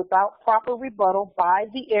Treaty without proper rebuttal by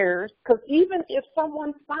the heirs, because even if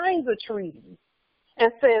someone signs a treaty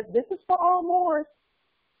and says, this is for all Moors,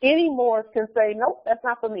 any Moors can say, nope, that's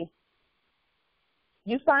not for me.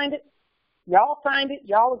 You signed it, y'all signed it,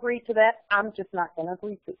 y'all agreed to that, I'm just not going to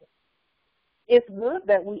agree to it. It's good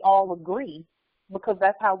that we all agree, because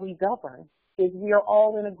that's how we govern, is we are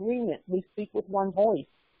all in agreement. We speak with one voice.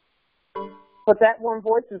 But that one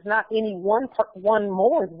voice is not any one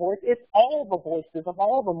Moor's voice. It's all the voices of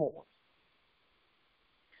all the Moors.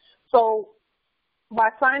 So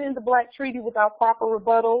by signing the Black Treaty without proper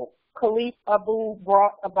rebuttal, Caliph Abu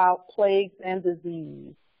brought about plagues and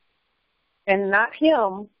disease. And not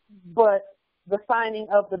him, but the signing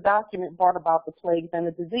of the document brought about the plagues and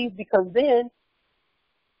the disease, because then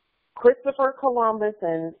Christopher Columbus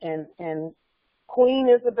and Queen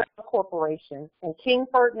Isabella Corporation and King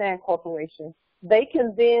Ferdinand Corporation, they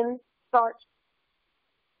can then start,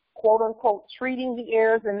 quote unquote, treating the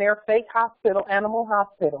heirs in their fake animal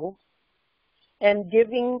hospitals, and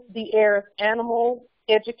giving the heirs animal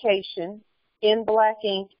education in black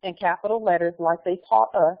ink and capital letters like they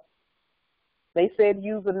taught us. They said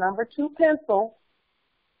use a number 2 pencil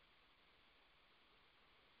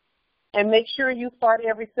and make sure you start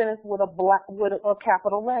every sentence with a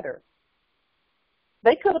capital letter.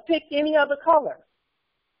 They could have picked any other color,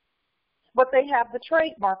 but they have the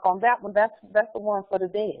trademark on that one. That's the one for the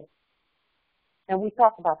dead, and we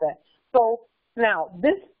talked about that. So now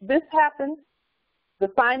this happened.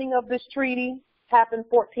 The signing of this treaty happened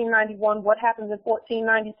 1491. What happens in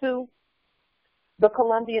 1492? The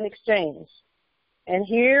Columbian Exchange. And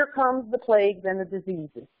here comes the plagues and the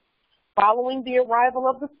diseases. Following the arrival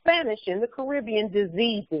of the Spanish in the Caribbean,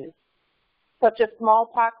 diseases such as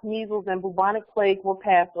smallpox, measles, and bubonic plague were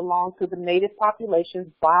passed along to the native populations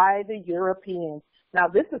by the Europeans. Now,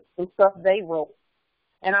 this is some stuff they wrote,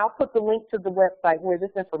 and I'll put the link to the website where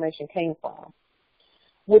this information came from.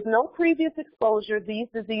 With no previous exposure, these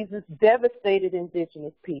diseases devastated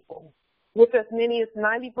indigenous people, with as many as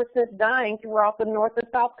 90% dying throughout the North and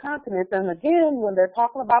South continents. And again, when they're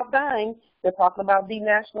talking about dying, they're talking about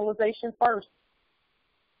denationalization first.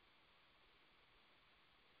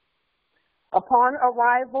 Upon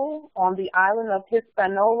arrival on the island of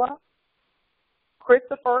Hispaniola,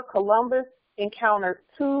 Christopher Columbus encountered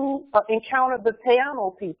the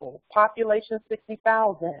Taino people, population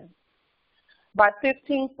 60,000. By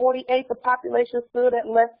 1548, the population stood at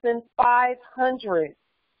less than 500.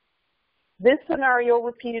 This scenario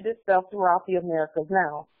repeated itself throughout the Americas.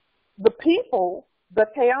 Now, the Taino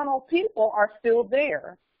people are still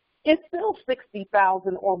there. It's still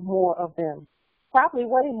 60,000 or more of them. Probably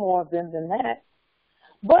way more of them than that.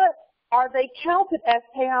 But are they counted as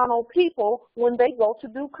Taino people when they go to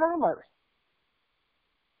do commerce?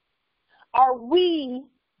 Are we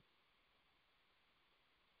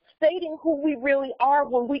stating who we really are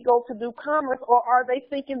when we go to do commerce, or are they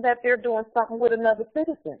thinking that they're doing something with another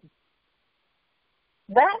citizen?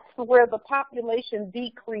 That's where the population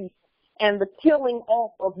decrease and the killing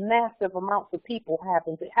off of massive amounts of people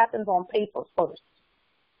happens. It happens on paper first.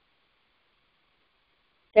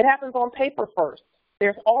 It happens on paper first.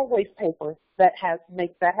 There's always paper that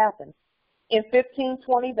makes that happen. In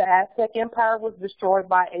 1520, the Aztec Empire was destroyed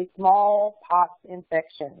by a smallpox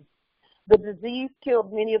infection. The disease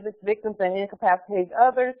killed many of its victims and incapacitated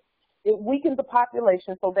others. It weakened the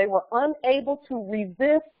population, so they were unable to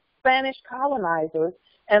resist Spanish colonizers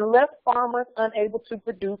and left farmers unable to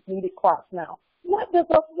produce needed crops. Now, what does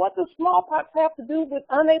smallpox have to do with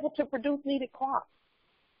unable to produce needed crops?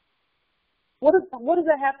 What does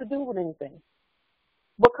that have to do with anything?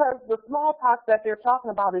 Because the smallpox that they're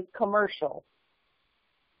talking about is commercial.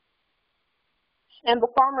 And the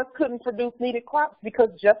farmers couldn't produce needed crops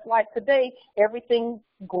because just like today, everything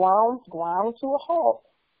ground to a halt.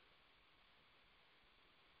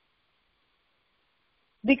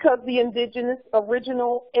 Because the indigenous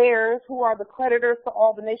original heirs, who are the creditors to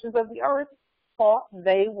all the nations of the earth, thought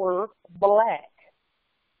they were black.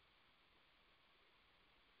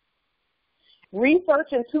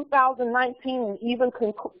 Research in 2019 even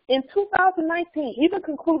concluded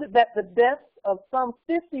that the deaths of some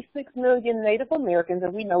 56 million Native Americans,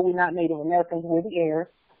 and we know we're not Native Americans, we're the heirs,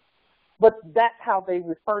 but that's how they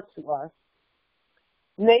refer to us,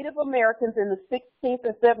 Native Americans in the 16th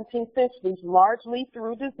and 17th centuries, largely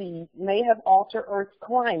through disease, may have altered Earth's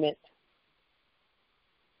climate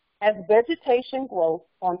as vegetation growth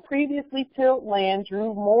on previously tilled land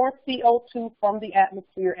drew more CO2 from the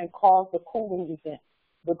atmosphere and caused a cooling event,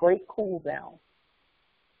 the Great Cool Down.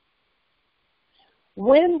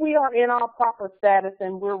 When we are in our proper status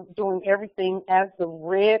and we're doing everything as the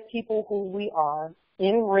red people who we are,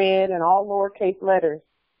 in red and all lowercase letters,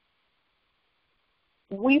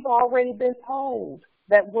 we've already been told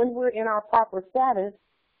that when we're in our proper status,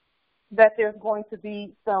 that there's going to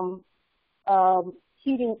be some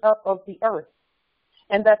heating up of the earth,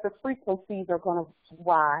 and that the frequencies are going to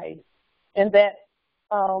rise, and that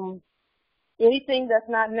anything that's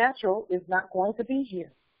not natural is not going to be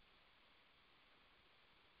here.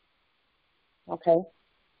 Okay?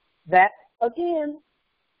 That, again,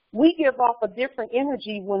 we give off a different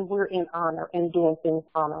energy when we're in honor and doing things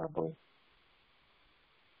honorably.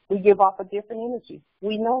 We give off a different energy.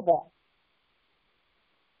 We know that.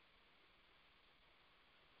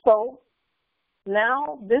 So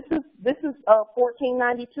now this is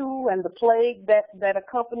 1492 and the plague that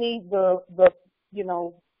accompanied the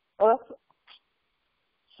us.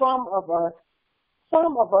 Some of us,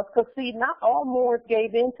 because see, not all Moors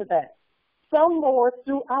gave in to that. Some Moors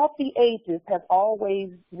throughout the ages have always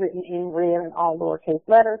written in red and all lowercase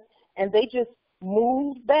letters, and they just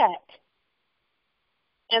moved back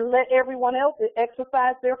and let everyone else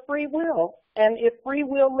exercise their free will. And if free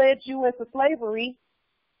will led you into slavery,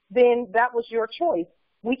 then that was your choice.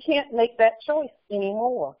 We can't make that choice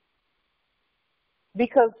anymore.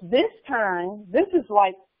 Because this time, this is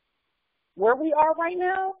like where we are right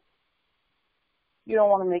now, you don't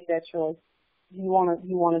want to make that choice. You want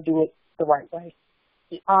to do it the right way,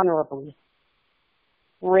 honorably.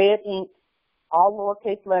 Red ink, all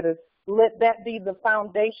lowercase letters. Let that be the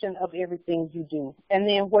foundation of everything you do. And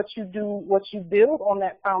then what you do, what you build on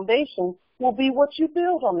that foundation will be what you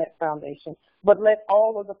build on that foundation. But let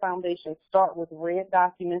all of the foundations start with red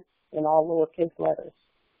documents in all lowercase letters.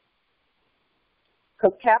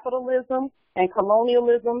 Because capitalism and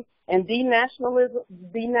colonialism and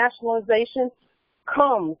denationalization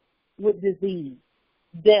comes with disease,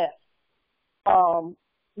 death,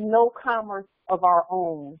 no commerce of our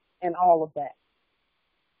own, and all of that.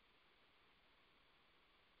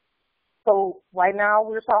 So right now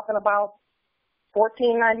we're talking about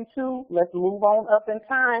 1492. Let's move on up in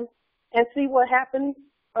time and see what happened.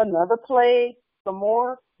 Another plague, some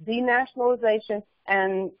more denationalization,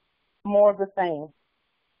 and more of the same.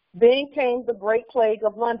 Then came the Great Plague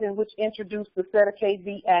of London, which introduced the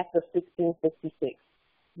Sedicate Act of 1666.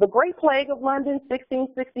 The Great Plague of London,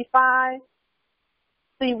 1665.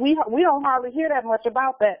 See, we don't hardly hear that much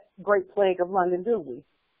about that Great Plague of London, do we?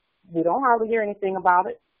 We don't hardly hear anything about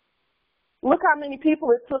it. Look how many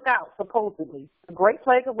people it took out, supposedly. The Great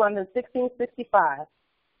Plague of London, 1665.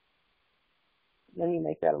 Let me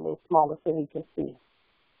make that a little smaller so you can see.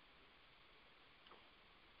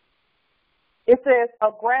 It says,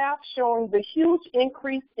 a graph showing the huge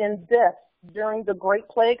increase in deaths during the Great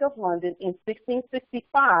Plague of London in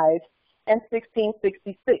 1665 and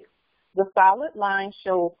 1666. The solid line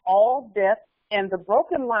shows all deaths, and the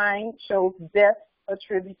broken line shows deaths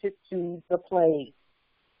attributed to the plague.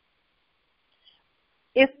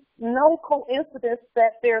 It's no coincidence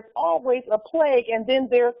that there's always a plague, and then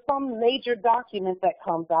there's some major document that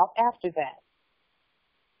comes out after that.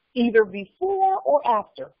 Either before or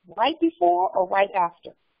after, right before or right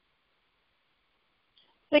after.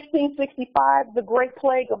 1665, the Great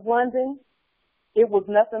Plague of London, it was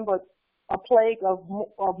nothing but a plague of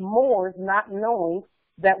Moors not knowing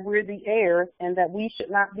that we're the heirs and that we should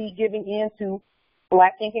not be giving in to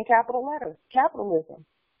black ink and capital letters, capitalism.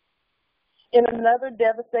 In another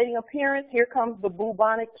devastating appearance, here comes the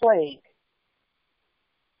bubonic plague,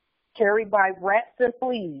 carried by rats and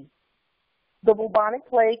fleas. The bubonic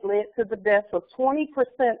plague led to the deaths of 20%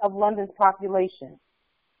 of London's population.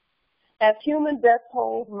 As human death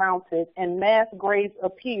tolls mounted and mass graves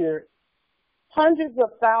appeared, hundreds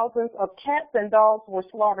of thousands of cats and dogs were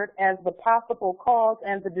slaughtered as the possible cause,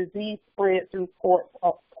 and the disease spread through ports,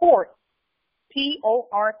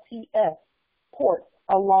 P-O-R-T-S, ports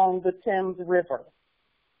along the Thames River.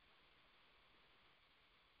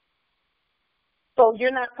 So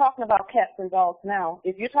you're not talking about cats and dogs now.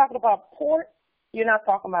 If you're talking about ports, you're not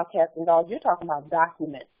talking about cats and dogs. You're talking about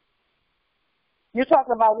documents. You're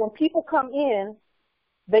talking about when people come in,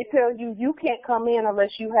 they tell you you can't come in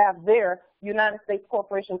unless you have their United States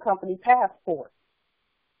Corporation Company passport.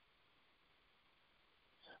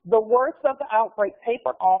 The worst of the outbreak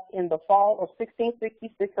tapered off in the fall of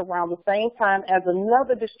 1666 around the same time as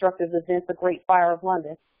another destructive event, the Great Fire of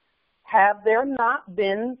London. Have there not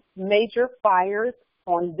been major fires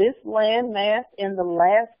on this land mass in the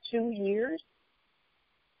last 2 years?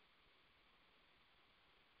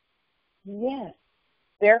 Yes,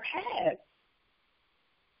 there has.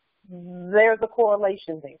 There's a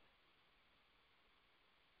correlation there.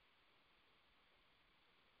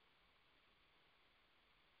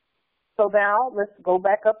 So now let's go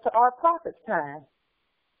back up to our prophet's time.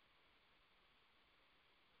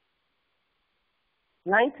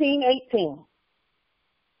 1918.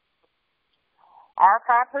 Our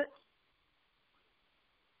prophet,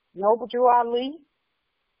 noble judicialle,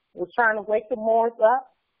 was trying to wake the Moors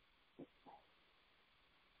up,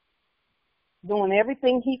 doing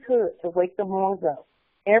everything he could to wake the Moors up.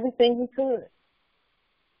 Everything he could.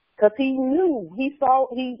 Because he knew, he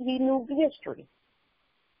knew the history.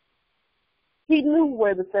 He knew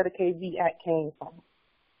where the Sedicate Act came from.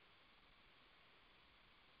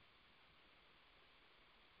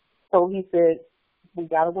 So he said, we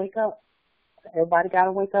got to wake up. Everybody got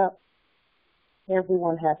to wake up.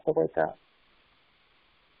 Everyone has to wake up.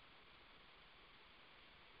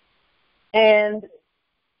 And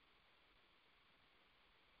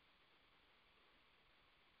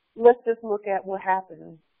let's just look at what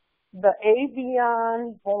happened. The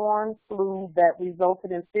avian-borne flu that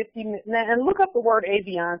resulted in 50 million, and look up the word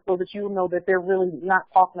avian so that you'll know that they're really not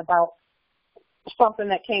talking about something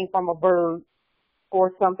that came from a bird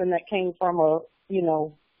or something that came from a,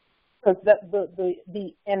 because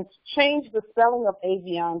and change the spelling of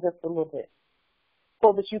avian just a little bit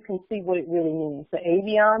so that you can see what it really means. The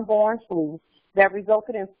avian-borne flu that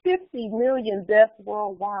resulted in 50 million deaths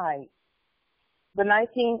worldwide. The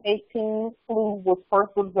 1918 flu was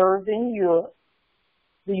first observed in Europe,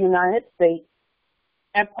 the United States,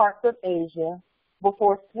 and parts of Asia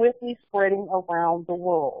before swiftly spreading around the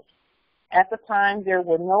world. At the time, there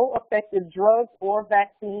were no effective drugs or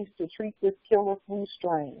vaccines to treat this killer flu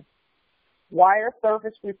strain. Wire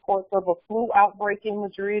service reports of a flu outbreak in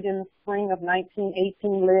Madrid in the spring of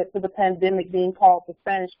 1918 led to the pandemic being called the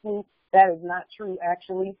Spanish flu. That is not true,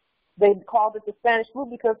 actually. They called it the Spanish flu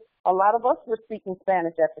because a lot of us were speaking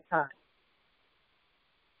Spanish at the time.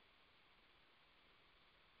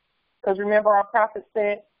 Because remember our prophet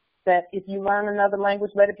said that if you learn another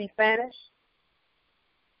language, let it be Spanish?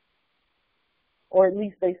 Or at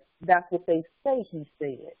least that's what they say he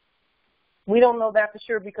said. We don't know that for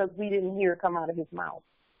sure because we didn't hear it come out of his mouth.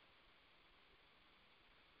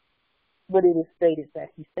 But it is stated that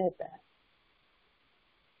he said that.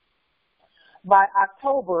 By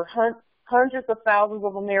October, hundreds of thousands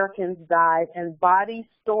of Americans died and body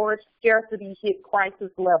storage scarcity hit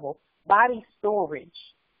crisis level. Body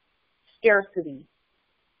storage scarcity.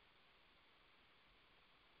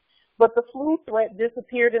 But the flu threat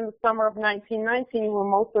disappeared in the summer of 1919 when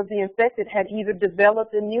most of the infected had either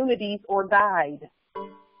developed immunities or died.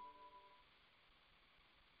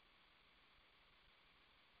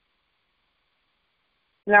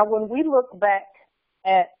 Now, when we look back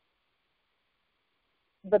at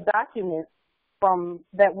the documents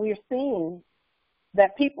that we're seeing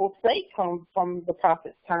that people say come from the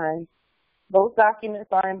prophet's time, those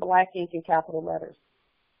documents are in black ink and capital letters.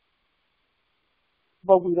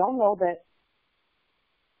 But we don't know that.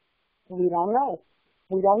 We don't know.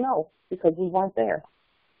 We don't know because we weren't there.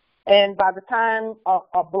 And by the time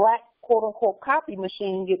a black quote-unquote copy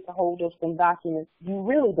machine gets a hold of some documents, you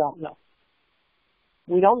really don't know.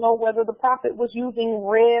 We don't know whether the prophet was using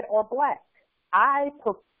red or black.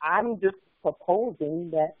 I'm just proposing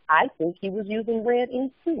that I think he was using red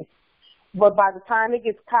ink too. But by the time it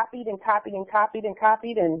gets copied and copied and copied and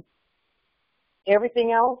copied and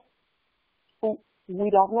everything else, we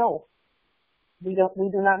don't know. We do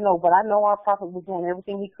not know. But I know our prophet was doing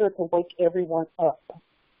everything he could to wake everyone up.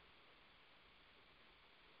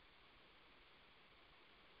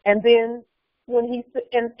 And then when he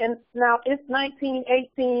and now it's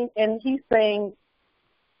 1918, and he's saying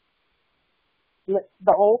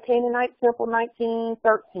the old Canaanite temple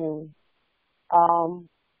 1913,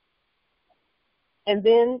 and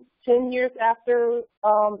then 10 years after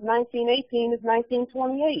 1918 is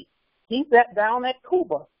 1928. He sat down at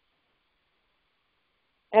Cuba,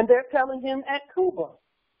 and they're telling him at Cuba,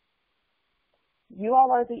 you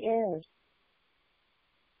all are the heirs.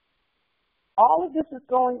 All of this is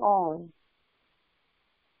going on.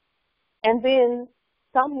 And then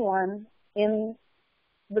someone in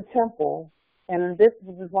the temple, and this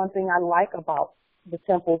is one thing I like about the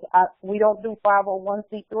temples, we don't do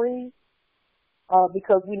 501c3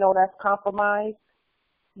 because we know that's compromised.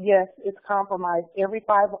 Yes, it's compromised. Every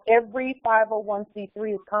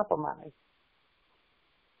 501c3 is compromised.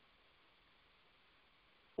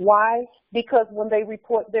 Why? Because when they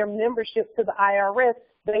report their membership to the IRS,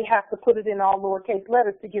 they have to put it in all lowercase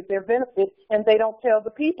letters to get their benefits, and they don't tell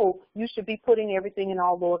the people you should be putting everything in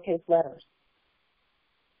all lowercase letters.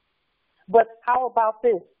 But how about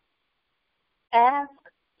this? Ask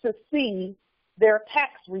to see their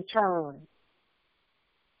tax return.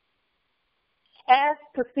 Ask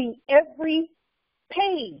to see every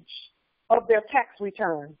page of their tax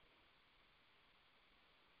return.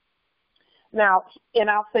 Now, and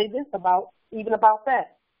I'll say this about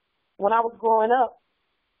that. When I was growing up,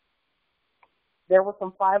 there were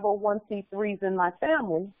some 501c3s in my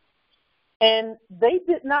family, and they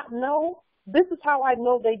did not know. This is how I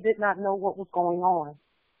know they did not know what was going on.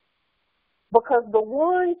 Because the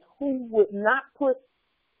ones who would not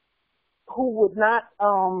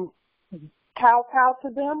kowtow to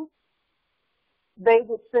them, they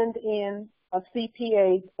would send in a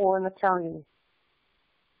CPA or an attorney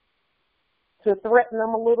to threaten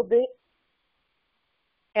them a little bit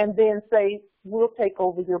and then say, we'll take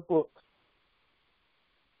over your books.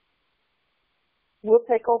 We'll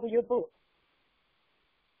take over your books.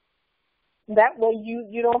 That way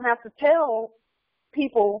you don't have to tell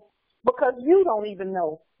people, because you don't even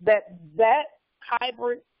know that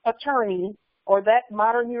hybrid attorney or that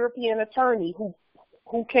modern European attorney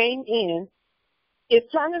who came in is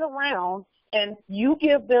turning around, and you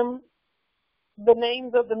give them the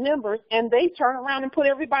names of the members, and they turn around and put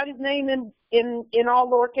everybody's name in all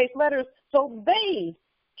lowercase letters so they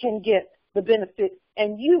can get the benefit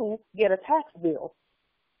and you get a tax bill.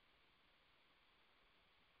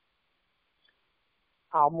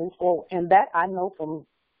 I'll move forward. And that I know from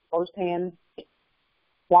firsthand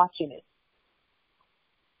watching it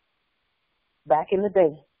back in the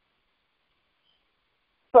day.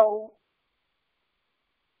 So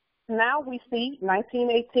now we see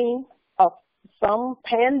 1918, some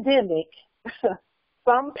pandemic,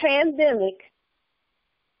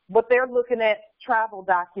 but they're looking at travel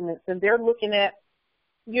documents, and they're looking at,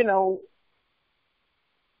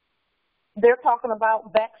 they're talking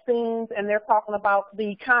about vaccines, and they're talking about the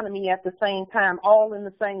economy at the same time, all in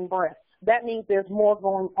the same breath. That means there's more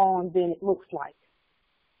going on than it looks like.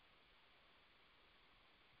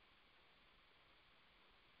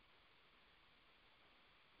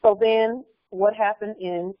 So then what happened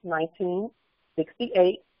in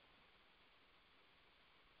 1968?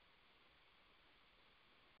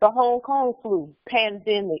 The Hong Kong flu,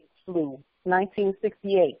 pandemic flu,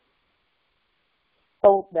 1968.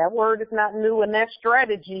 So that word is not new, and that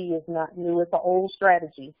strategy is not new. It's an old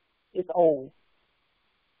strategy. It's old.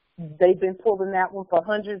 They've been pulling that one for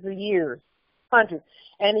hundreds of years, hundreds.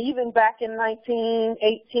 And even back in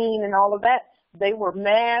 1918 and all of that, they were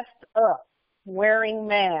masked up, wearing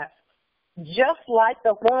masks, just like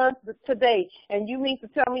the ones today. And you mean to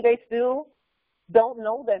tell me they still don't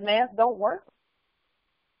know that masks don't work?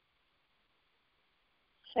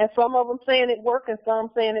 And some of them saying it works and some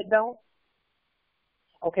saying it don't?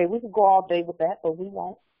 Okay, we could go all day with that, but we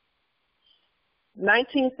won't.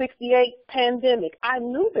 1968 pandemic. I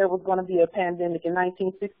knew there was going to be a pandemic in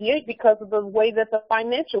 1968 because of the way that the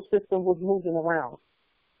financial system was moving around.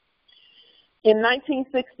 In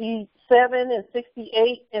 1967 and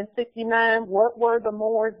 68 and 69, what were the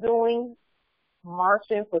Moors doing?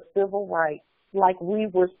 Marching for civil rights, like we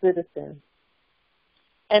were citizens,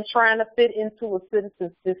 and trying to fit into a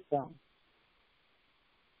citizen system.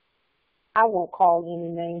 I won't call any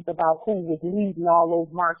names about who was leading all those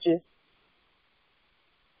marches.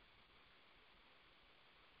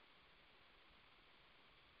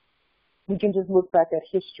 We can just look back at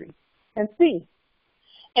history and see.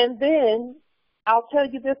 And then I'll tell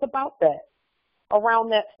you this about that.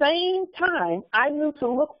 Around that same time, I knew to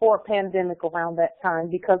look for a pandemic around that time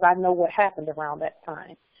because I know what happened around that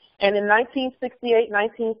time. And in 1968,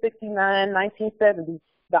 1969, 1970,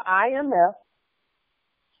 the IMF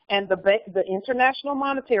and the International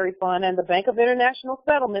Monetary Fund and the Bank of International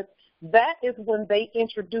Settlements, that is when they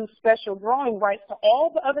introduced special drawing rights to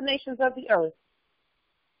all the other nations of the earth.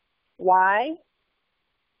 Why?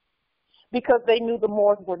 Because they knew the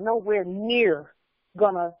Moors were nowhere near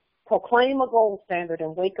going to proclaim a gold standard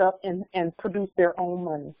and wake up and produce their own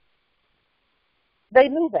money. They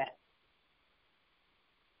knew that.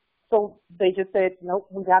 So they just said, nope,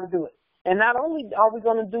 we got to do it. And not only are we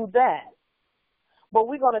going to do that, but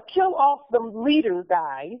we're going to kill off the leader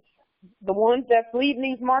guys, the ones that's leading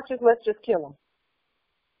these marches. Let's just kill them.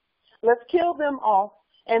 Let's kill them off,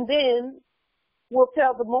 and then we'll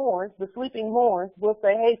tell the Moors, the sleeping Moors, we'll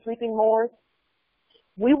say, hey, sleeping Moors,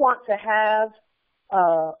 we want to have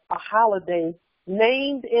a holiday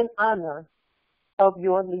named in honor of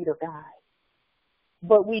your leader guy.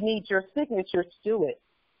 But we need your signature to do it.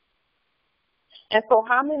 And so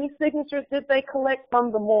how many signatures did they collect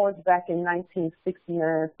from the Moors back in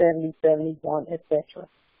 1969, 70, 71, etc.?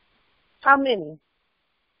 How many?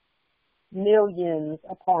 Millions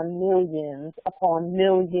upon millions upon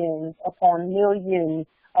millions upon millions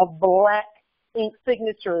of black ink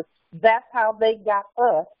signatures. That's how they got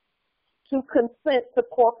us to consent to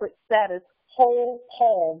corporate status whole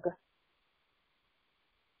hog.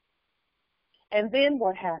 And then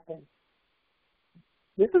what happened?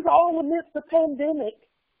 This is all amidst the pandemic.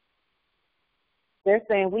 They're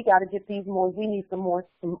saying we got to get these more. We need some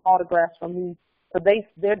autographs from these. So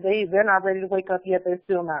they're not ready to wake up yet. They're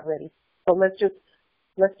still not ready. So let's just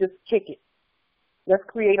kick it. Let's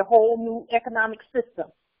create a whole new economic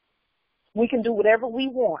system. We can do whatever we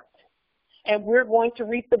want, and we're going to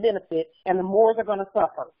reap the benefit, and the Moors are going to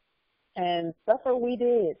suffer. And suffer we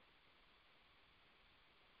did.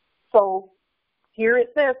 So here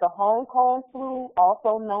it says the Hong Kong flu,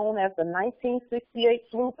 also known as the 1968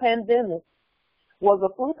 flu pandemic, was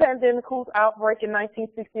a flu pandemic whose outbreak in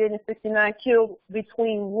 1968 and 69 killed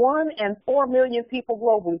between 1 and 4 million people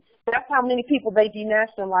globally. That's how many people they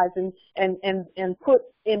denationalized and put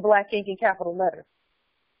in black ink in capital letters.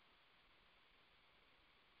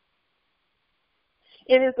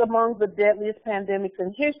 It is among the deadliest pandemics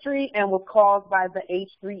in history and was caused by the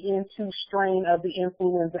H3N2 strain of the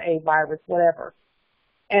influenza A virus, whatever.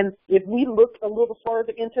 And if we look a little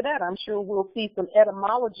further into that, I'm sure we'll see some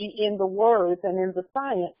etymology in the words and in the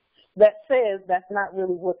science that says that's not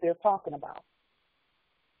really what they're talking about.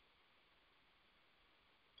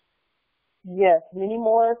 Yes, many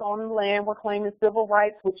Moors on the land were claiming civil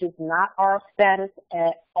rights, which is not our status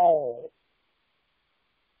at all.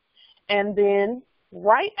 And then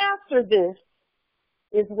right after this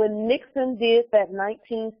is when Nixon did that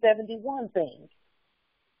 1971 thing,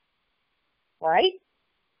 right?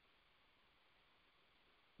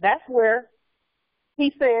 That's where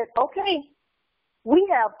he said, okay, we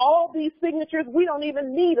have all these signatures. We don't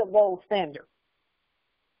even need a gold standard.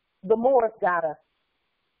 The Moors got us.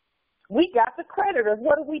 We got the creditors.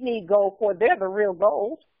 What do we need gold for? They're the real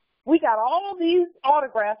gold. We got all these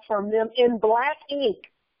autographs from them in black ink.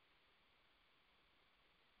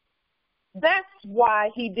 That's why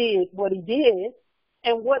he did what he did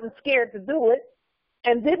and wasn't scared to do it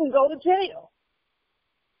and didn't go to jail.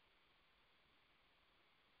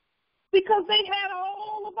 Because they had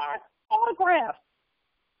all of our autographs.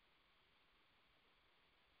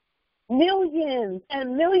 Millions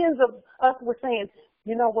and millions of us were saying,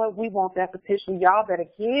 you know what, we want that petition. Y'all better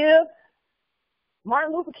give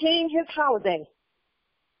Martin Luther King his holiday.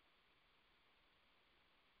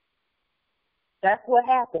 That's what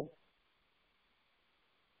happened.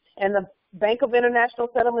 And the Bank of International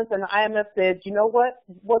Settlements and the IMF said, you know what,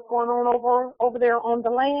 what's going on over there on the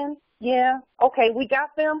land? Yeah, okay, we got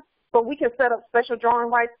them. So we can set up special drawing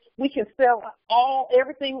rights. We can sell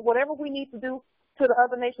everything, whatever we need to do to the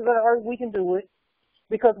other nations of the earth, we can do it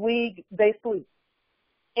because they sleep.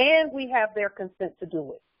 And we have their consent to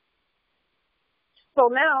do it. So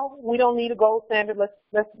now we don't need a gold standard.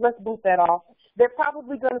 Let's boot that off. They're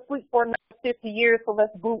probably going to sleep for another 50 years, so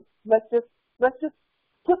let's just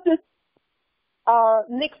put this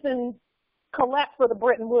Nixon collapse of the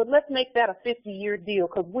Bretton Woods. Let's make that a 50-year deal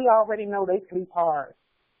because we already know they sleep hard.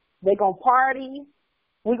 They're going to party.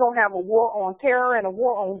 We're going to have a war on terror and a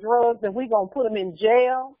war on drugs, and we're going to put them in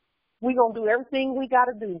jail. We're going to do everything we got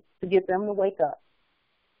to do to get them to wake up.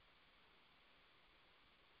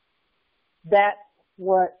 That's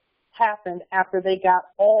what happened after they got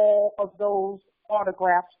all of those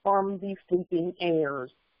autographs from the sleeping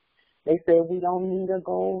heirs. They said, we don't need a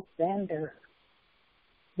gold standard.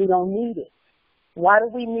 We don't need it. Why do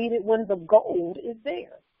we need it when the gold is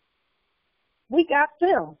there? We got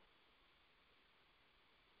them.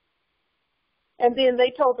 And then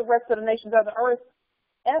they told the rest of the nations of the earth,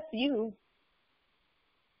 F you.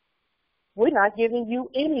 We're not giving you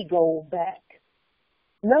any gold back.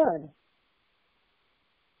 None.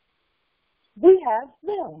 We have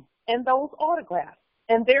them and those autographs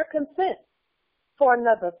and their consent for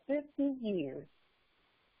another 50 years.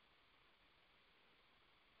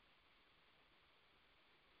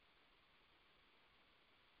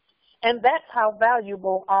 And that's how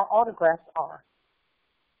valuable our autographs are.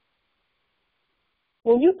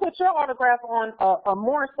 When you put your autograph on a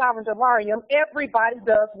Moorish sovereign dollarium, everybody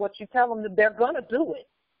does what you tell them that they're going to do it.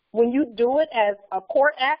 When you do it as a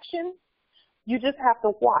court action, you just have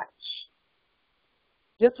to watch.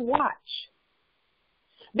 Just watch.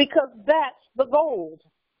 Because that's the gold.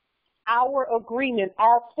 our agreement,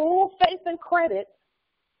 our full faith and credit.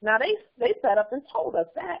 Now, they sat up and told us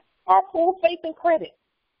that. Our full faith and credit.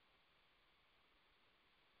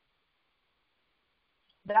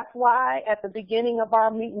 That's why at the beginning of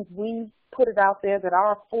our meetings, we put it out there that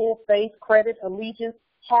our full faith, credit, allegiance,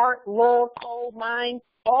 heart, love, soul, mind,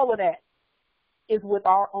 all of that is with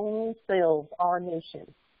our own selves, our nation.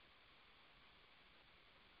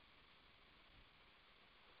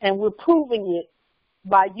 And we're proving it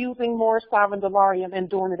by using moorishe sovereign dollarium and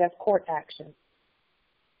doing it as court action.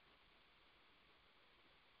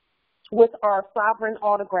 With our sovereign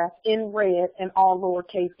autograph in red and all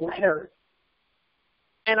lowercase letters.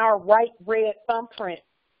 And our right red thumbprint.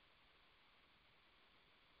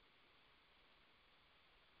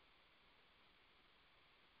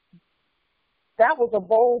 That was a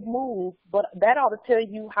bold move, but that ought to tell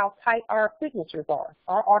you how tight our signatures are,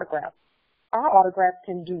 our autographs. Our autographs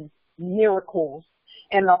can do miracles,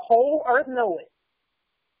 and the whole earth know it.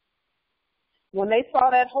 When they saw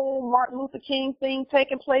that whole Martin Luther King thing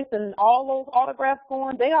taking place and all those autographs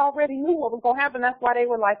going, they already knew what was going to happen. That's why they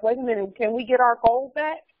were like, wait a minute, can we get our gold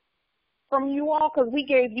back from you all? Because we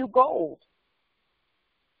gave you gold.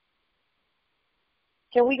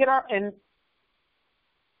 Can we get our, and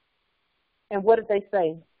what did they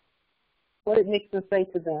say? What did Nixon say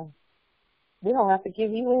to them? We don't have to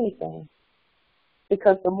give you anything.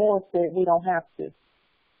 Because the Moors said we don't have to.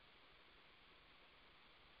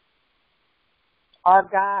 Our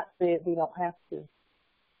God said we don't have to.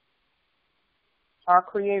 Our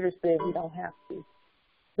Creator said we don't have to.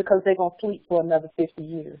 Because they're going to sleep for another 50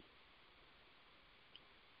 years.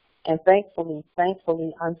 And thankfully,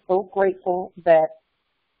 I'm so grateful that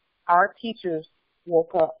our teachers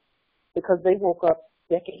woke up. Because they woke up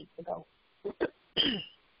decades ago.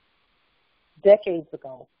 Decades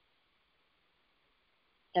ago.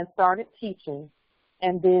 And started teaching,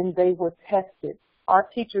 and then they were tested. Our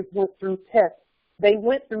teachers went through tests. They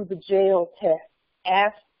went through the jail test.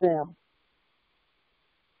 Ask them.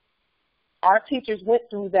 Our teachers went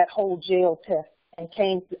through that whole jail test and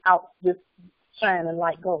came out just shining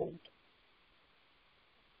like gold.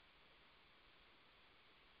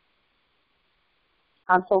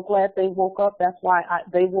 I'm so glad they woke up. That's why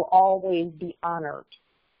they will always be honored.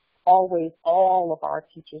 Always, all of our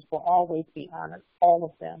teachers will always be honored, all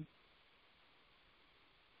of them,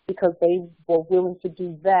 because they were willing to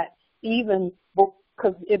do that, even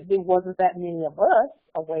because if there wasn't that many of us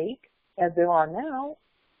awake as there are now,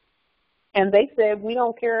 and they said, we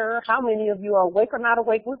don't care how many of you are awake or not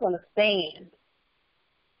awake, we're going to stand.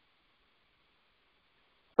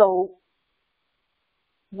 So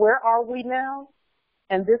where are we now?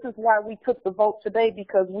 And this is why we took the vote today,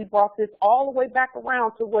 because we brought this all the way back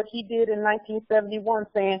around to what he did in 1971,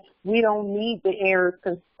 saying we don't need the heirs,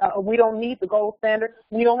 we don't need the gold standard.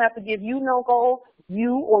 We don't have to give you no gold,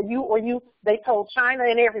 you or you or you. They told China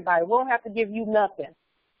and everybody, we don't have to give you nothing.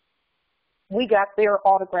 We got their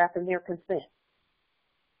autograph and their consent.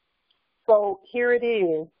 So here it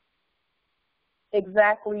is,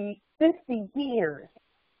 exactly 50 years.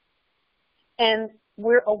 And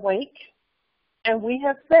we're awake. And we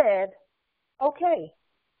have said, okay,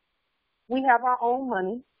 we have our own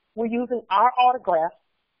money. We're using our autograph.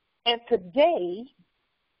 And today,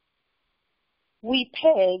 we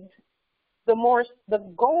pegged the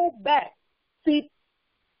gold back. See,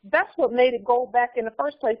 that's what made it gold back in the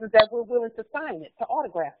first place, is that we're willing to sign it, to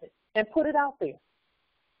autograph it, and put it out there.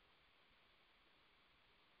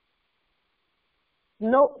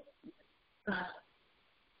 No,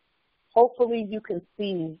 hopefully you can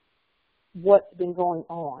see what's been going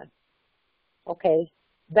on, okay?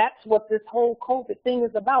 That's what this whole COVID thing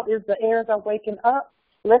is about, is the heirs are waking up.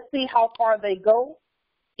 Let's see how far they go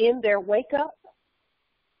in their wake up,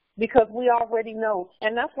 because we already know.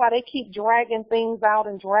 And that's why they keep dragging things out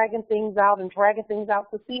and dragging things out and dragging things out,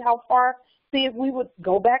 to see how far, see if we would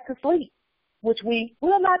go back to sleep, which we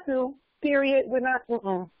will not do, period. We're not,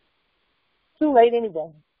 too late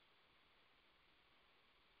anyway.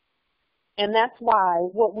 And that's why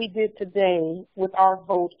what we did today with our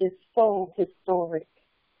vote is so historic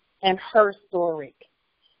and historic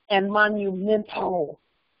and monumental.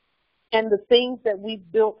 And the things that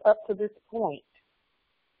we've built up to this point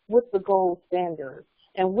with the gold standard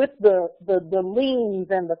and with the liens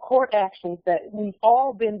and the court actions that we've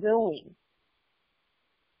all been doing,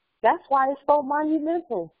 that's why it's so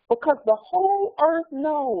monumental, because the whole earth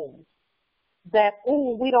knows that,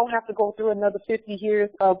 we don't have to go through another 50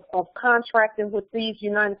 years of contracting with these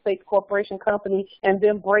United States corporation companies and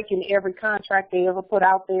them breaking every contract they ever put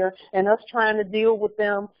out there and us trying to deal with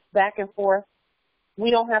them back and forth.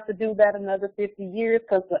 We don't have to do that another 50 years,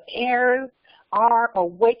 because the heirs are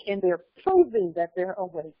awake, and they're proving that they're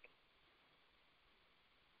awake.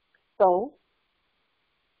 So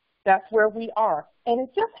that's where we are. And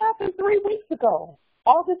it just happened 3 weeks ago.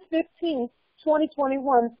 August 15th,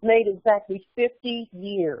 2021 made exactly 50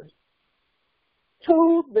 years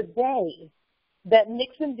to the day that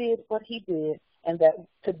Nixon did what he did, and that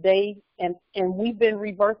today, and we've been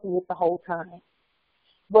reversing it the whole time.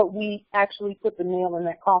 But we actually put the nail in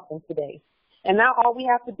that coffin today. And now all we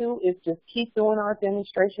have to do is just keep doing our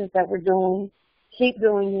demonstrations that we're doing, keep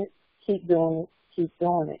doing it, keep doing it, keep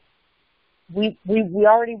doing it. We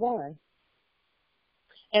already won.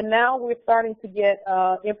 And now we're starting to get,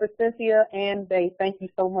 Empress Cynthia and Bay, thank you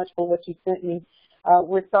so much for what you sent me.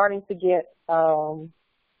 We're starting to get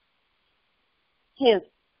hints.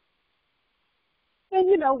 And,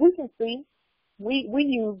 you know, we can see. We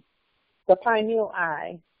use the pineal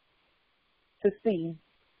eye to see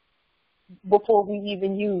before we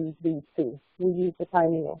even use these two. We use the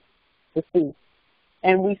pineal to see.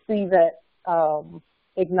 And we see that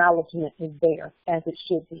acknowledgement is there, as it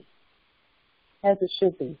should be. As it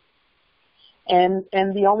should be. And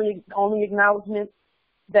the only acknowledgement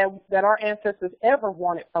that our ancestors ever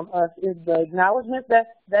wanted from us is the acknowledgement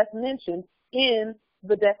that's mentioned in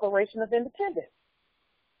the Declaration of Independence.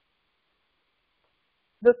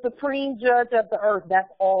 The supreme judge of the earth,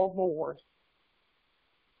 that's all Moors.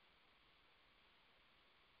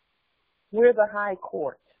 We're the high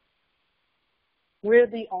court. We're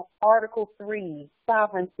the Article 3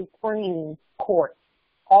 sovereign supreme court,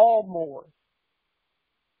 all Moors.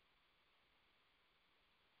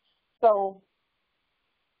 So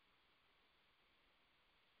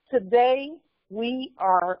today we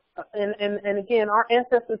are, and again, our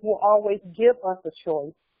ancestors will always give us a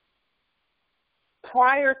choice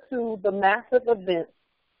prior to the massive events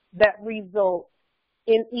that result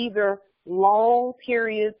in either long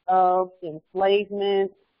periods of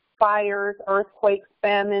enslavement, fires, earthquakes,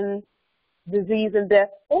 famine, disease, and death,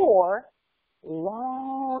 or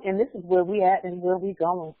long, and this is where we at and where we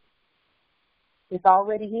going. It's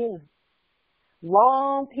already here.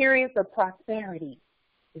 Long periods of prosperity,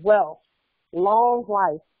 wealth, long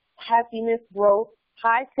life, happiness, growth,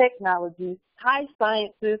 high technology, high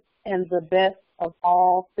sciences, and the best of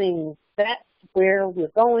all things. That's where we're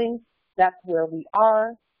going. That's where we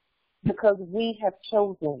are, because we have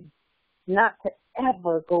chosen not to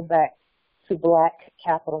ever go back to black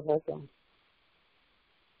capitalism.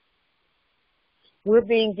 We're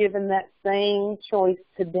being given that same choice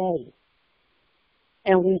today.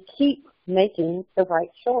 And we keep making the right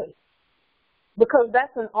choice, because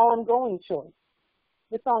that's an ongoing choice.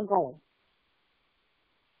 It's ongoing.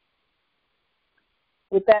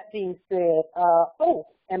 With that being said, oh,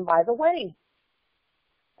 and by the way,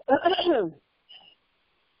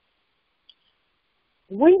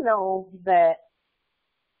 we know that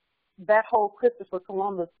whole Christopher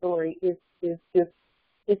Columbus story is just,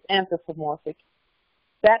 it's anthropomorphic.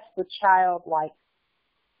 That's the childlike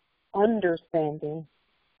understanding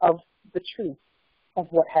of the truth of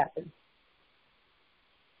what happened.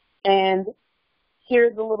 And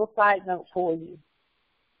here's a little side note for you.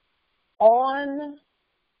 On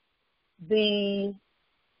the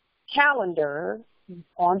calendar,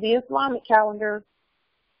 on the Islamic calendar,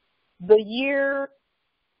 the year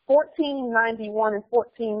 1491 and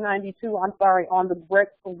 1492, I'm sorry, on the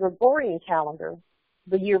Gregorian calendar,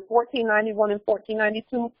 the year 1491 and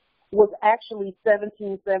 1492 was actually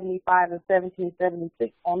 1775 and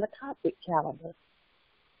 1776 on the Coptic calendar.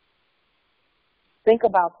 Think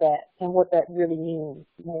about that and what that really means,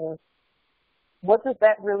 Lord. What does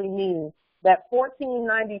that really mean? That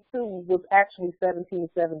 1492 was actually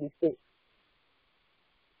 1776.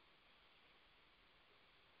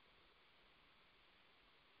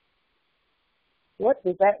 What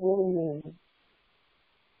does that really mean?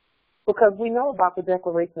 Because we know about the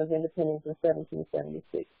Declaration of Independence in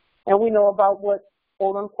 1776. And we know about what,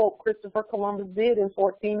 quote unquote, Christopher Columbus did in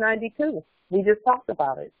 1492. We just talked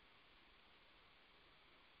about it.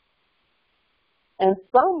 And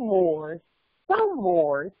some Moors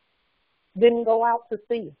didn't go out to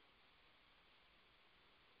sea.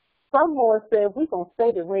 Some Moors said, we're going to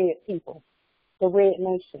stay the red people, the red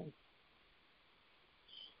nation.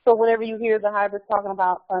 So whenever you hear the hybrids talking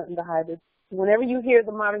about, whenever you hear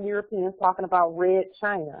the modern Europeans talking about red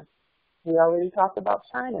China, we already talked about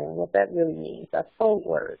China and what that really means. That's code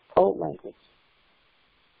words, code language.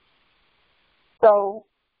 So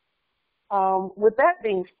with that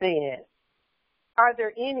being said, are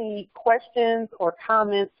there any questions or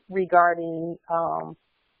comments regarding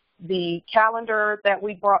the calendar that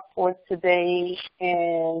we brought forth today,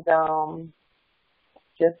 and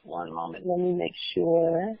Just one moment. Let me make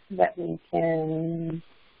sure that we can,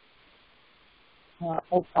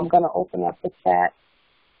 I'm going to open up the chat.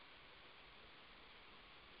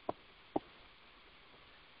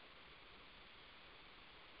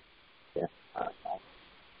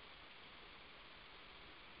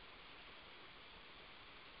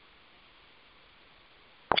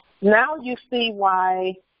 Now you see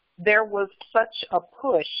why there was such a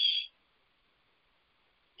push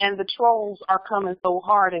and the trolls are coming so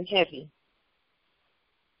hard and heavy.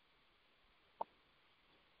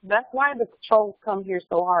 That's why the trolls come here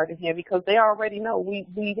so hard and heavy, because they already know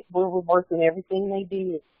we're reversing everything they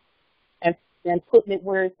did and putting it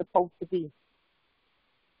where it's supposed to be.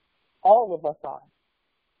 All of us are.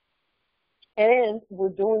 And we're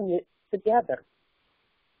doing it together.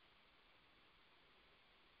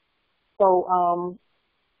 So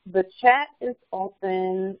the chat is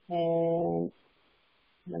open, and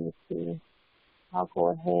let me see. I'll go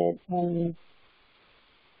ahead and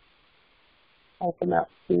open up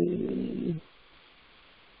the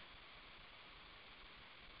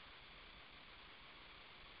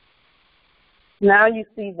now you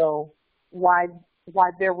see though why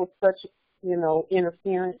there was such, you know,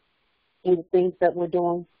 interference in the things that we're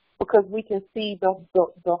doing, because we can see the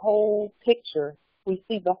whole picture. We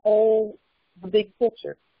see the big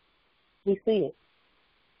picture. We see it.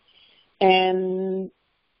 And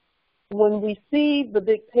when we see the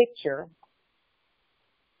big picture,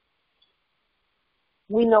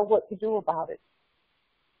 we know what to do about it.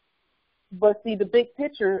 But see, the big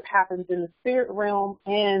picture happens in the spirit realm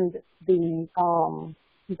and the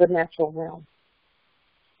natural realm.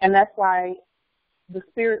 And that's why the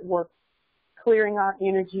spirit works, clearing our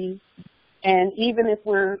energy. And even if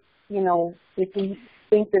we're, you know, if we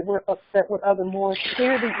think that we're upset with other Moors,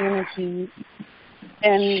 clear the energy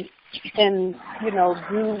and you know,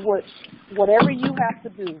 do whatever you have to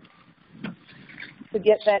do to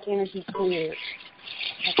get that energy cleared.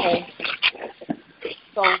 Okay?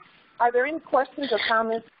 So are there any questions or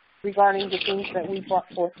comments regarding the things that we brought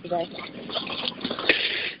forth today?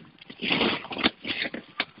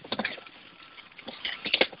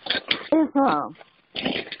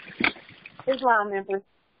 Islam members.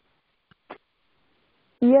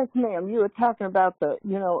 Yes, ma'am. You were talking about the,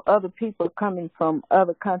 you know, other people coming from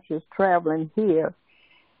other countries traveling here.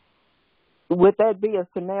 Would that be a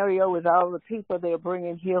scenario with all the people they're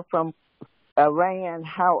bringing here from Iran?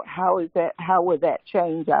 How is that? How would that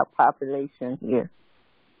change our population here?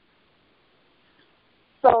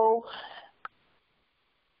 So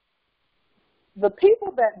the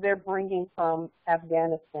people that they're bringing from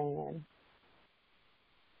Afghanistan,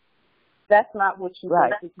 that's not what you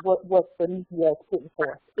right. What the media is putting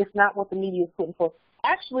forth. It's not what the media is putting forth.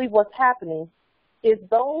 Actually, what's happening is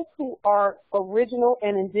those who are original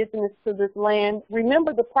and indigenous to this land.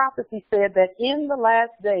 Remember, the prophecy said that in the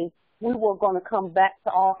last days we were going to come back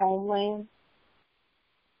to our homeland.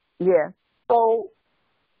 Yeah. So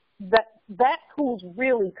that's who's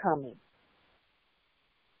really coming.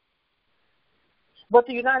 But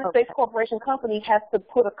the United States Corporation Company has to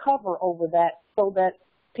put a cover over that so that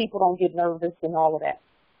people don't get nervous and all of that,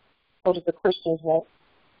 so that the Christians won't,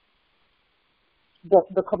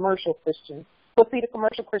 the commercial Christians. But see, the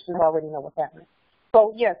commercial Christians already know what's happening.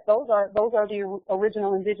 So yes, those are the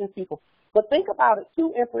original indigenous people. But think about it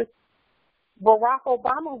too, Empress. Barack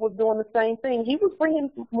Obama was doing the same thing. He was bringing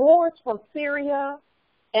Moors from Syria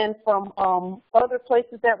and from other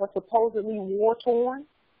places that were supposedly war-torn.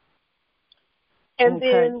 And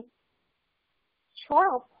then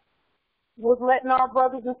Trump was letting our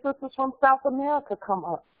brothers and sisters from South America come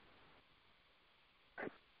up.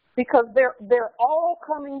 Because they're all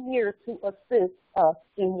coming here to assist us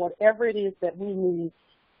in whatever it is that we need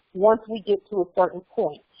once we get to a certain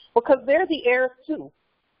point. Because they're the heirs too.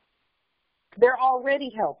 They're already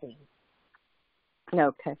helping.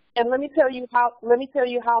 Okay. And let me tell you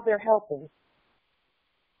how they're helping.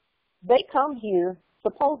 They come here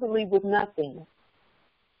supposedly with nothing.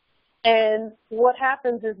 And what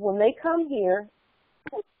happens is when they come here,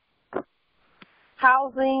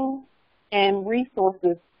 housing and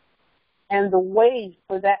resources and the way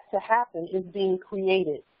for that to happen is being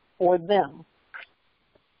created for them,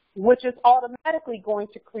 which is automatically going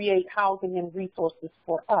to create housing and resources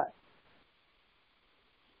for us.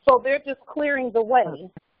 So they're just clearing the way,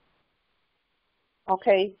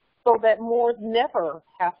 okay, so that Moors never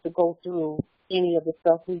have to go through any of the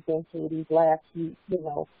stuff we've been through these last few,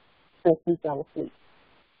 since we fell asleep.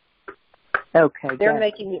 Okay. They're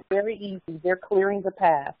making it very easy. They're clearing the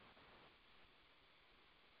path.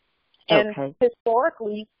 And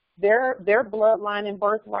historically, their bloodline and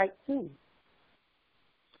birthright too.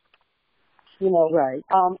 You know, right.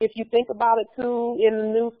 If you think about it too, in the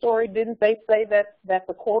news story, didn't they say that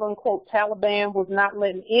the quote unquote Taliban was not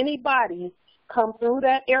letting anybody come through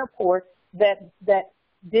that airport that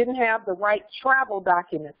didn't have the right travel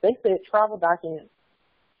documents? They said travel documents.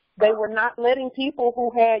 They were not letting people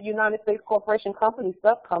who had United States Corporation Company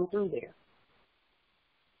stuff come through there.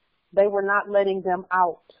 They were not letting them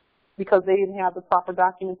out because they didn't have the proper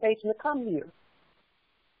documentation to come here.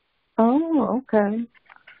 Oh, okay.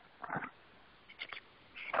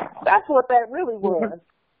 That's what that really was.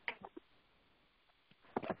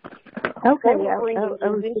 Okay, They were bringing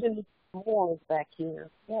indigenous Moors back here.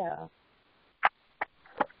 Yeah.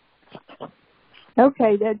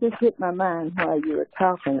 Okay, that just hit my mind while you were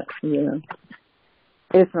talking, you know.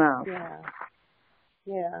 Islam. Yeah.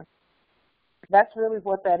 Yeah. That's really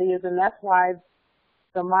what that is, and that's why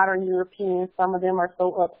the modern Europeans, some of them are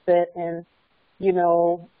so upset and, you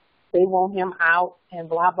know, they want him out and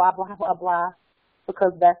blah, blah, blah, blah, blah,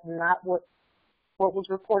 because that's not what was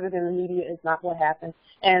reported in the media is not what happened.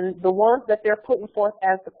 And the ones that they're putting forth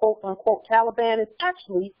as the quote-unquote Taliban is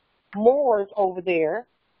actually Moors over there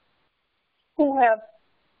who have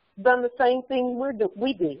done the same thing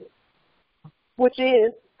we did, which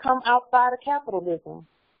is come outside of capitalism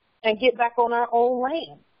and get back on our own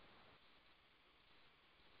land.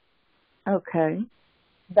 Okay.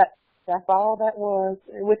 That's all that was,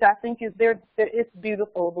 which I think is it's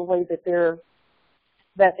beautiful the way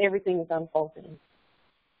that everything is unfolding,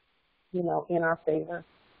 you know, in our favor.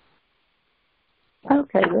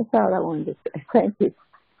 Okay, that's all I wanted to say. Thank you.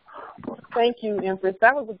 Thank you, Empress.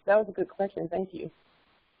 That was a good question. Thank you.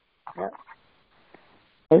 Yep.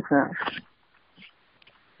 Islam.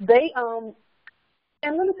 They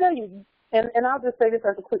and let me tell you, and I'll just say this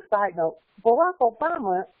as a quick side note. Barack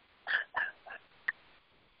Obama,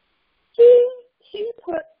 he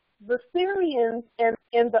put the Syrians and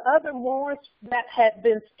the other Moors that had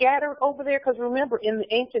been scattered over there, because remember, in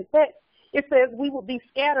the ancient text, it says we will be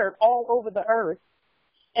scattered all over the earth,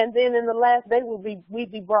 and then in the last day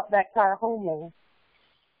we'd be brought back to our homeland.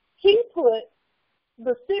 He put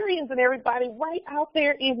the Syrians and everybody right out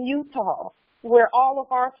there in Utah, where all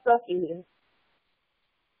of our stuff is.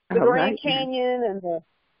 The Grand Canyon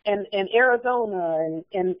and Arizona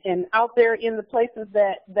and out there in the places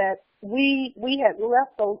that we had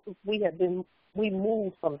left those, we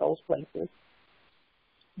moved from those places.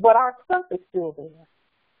 But our stuff is still there.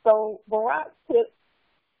 So Barack put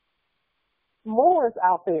Moors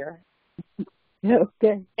out there.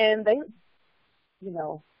 Okay. And they, you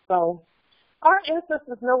know, so our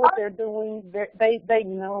ancestors know what they're doing. They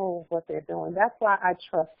know what they're doing. That's why I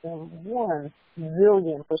trust them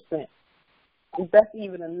 1,000,000,000%. If that's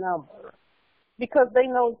even a number. Because they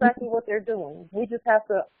know exactly what they're doing. We just have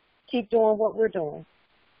to keep doing what we're doing.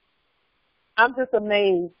 I'm just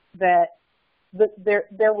amazed that there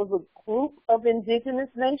was a group of indigenous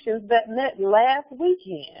nations that met last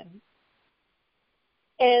weekend,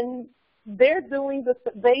 and they're doing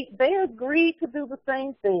they agreed to do the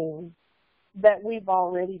same thing that we've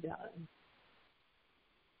already done.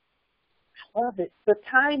 I love it. The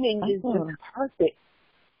timing is just perfect.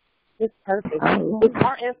 It's perfect.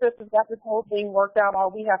 Our ancestors got this whole thing worked out.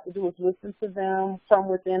 All we have to do is listen to them from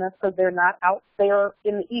within us, because they're not out there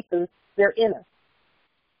in the ethers. They're in us.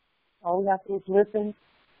 All we have to do is listen,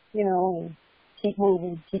 you know, and keep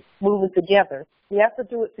moving together. We have to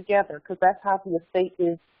do it together, because that's how the estate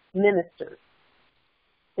is ministered.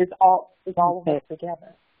 It's all of us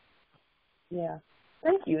together. Yeah.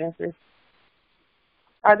 Thank you, Empress.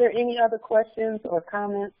 Are there any other questions or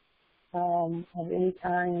comments of any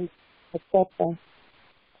kind? Exception.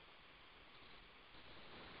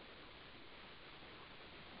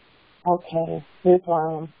 Okay,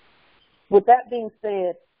 Islam. With that being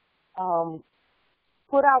said,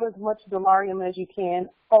 put out as much dollarium as you can.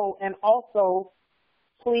 Oh, and also,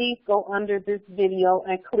 please go under this video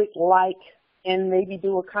and click like and maybe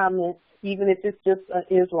do a comment, even if it's just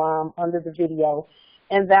Islam under the video.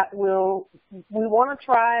 And that we want to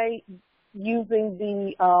try using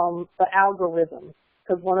the algorithm.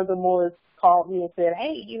 Because one of the Moors called me and said,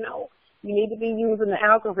 hey, you know, you need to be using the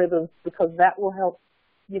algorithms, because that will help,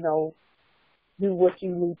 you know, do what you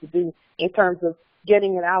need to do in terms of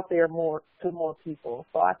getting it out there more to more people.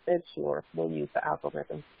 So I said, sure, we'll use the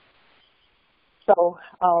algorithm. So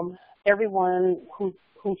everyone who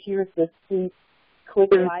hears this, please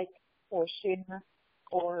click like or share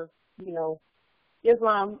or, you know,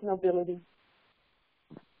 Islam nobility.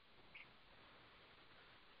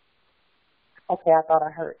 Okay, I thought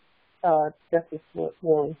I heard Justice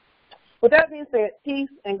Willie. With that being said, peace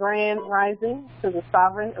and grand rising to the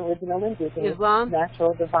sovereign, original, indigenous, Islam,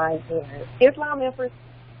 natural, divine, Islam, Empress.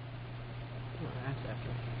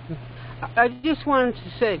 I just wanted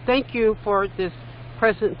to say thank you for this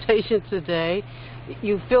presentation today.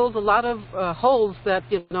 You filled a lot of holes that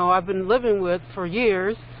I've been living with for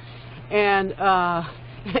years, and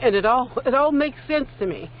it all makes sense to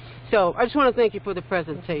me. So I just want to thank you for the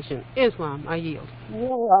presentation. Islam, I yield.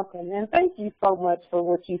 You're welcome, and thank you so much for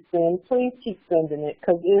what you send. Please keep sending it,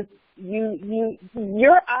 because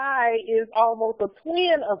your eye is almost a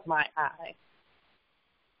twin of my eye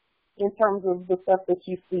in terms of the stuff that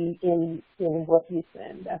you see in what you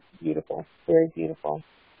send. That's beautiful, very beautiful.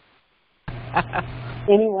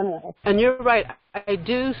 Anyone else? And you're right. I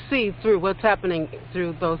do see through what's happening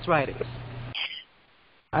through those writings.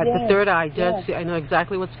 Yes, the third eye does yes. see. I know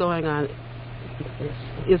exactly what's going on.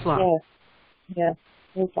 Islam. Yes,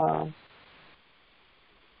 Islam.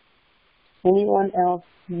 Anyone else?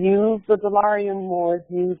 Use the dollarium more.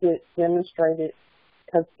 Use it. Demonstrate it,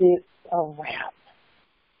 because it's a wrap.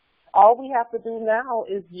 All we have to do now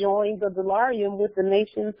is join the dollarium with the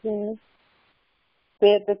nations who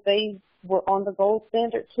said that they were on the gold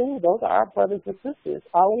standard too. Those are our brothers and sisters.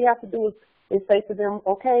 All we have to do is say to them,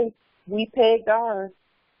 okay, we pegged ours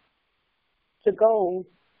to gold.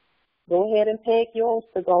 Go ahead and peg yours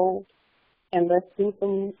to gold, and let's do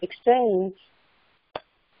some exchange.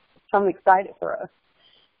 I'm excited for us.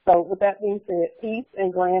 So with that being said, peace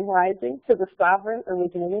and grand rising to the sovereign,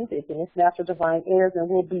 original, indigenous, natural, divine heirs, and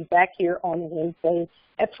we'll be back here on Wednesday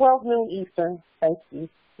at 12 noon Eastern. Thank you.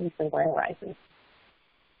 Peace and grand rising.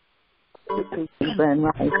 Peace and grand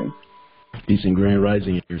rising. Peace and grand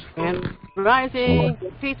rising. Grand rising.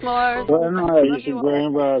 Peace, Moors. Grand rising,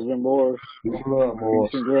 grand rising, Moors. Peace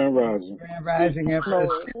and grand rising. Grand rising, Empress.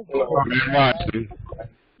 Grand rising.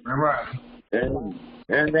 Grand rising.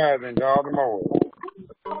 Grand rising to all the more.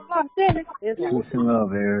 Peace and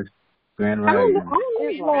love, heirs. Grand rising.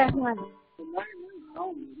 Islam.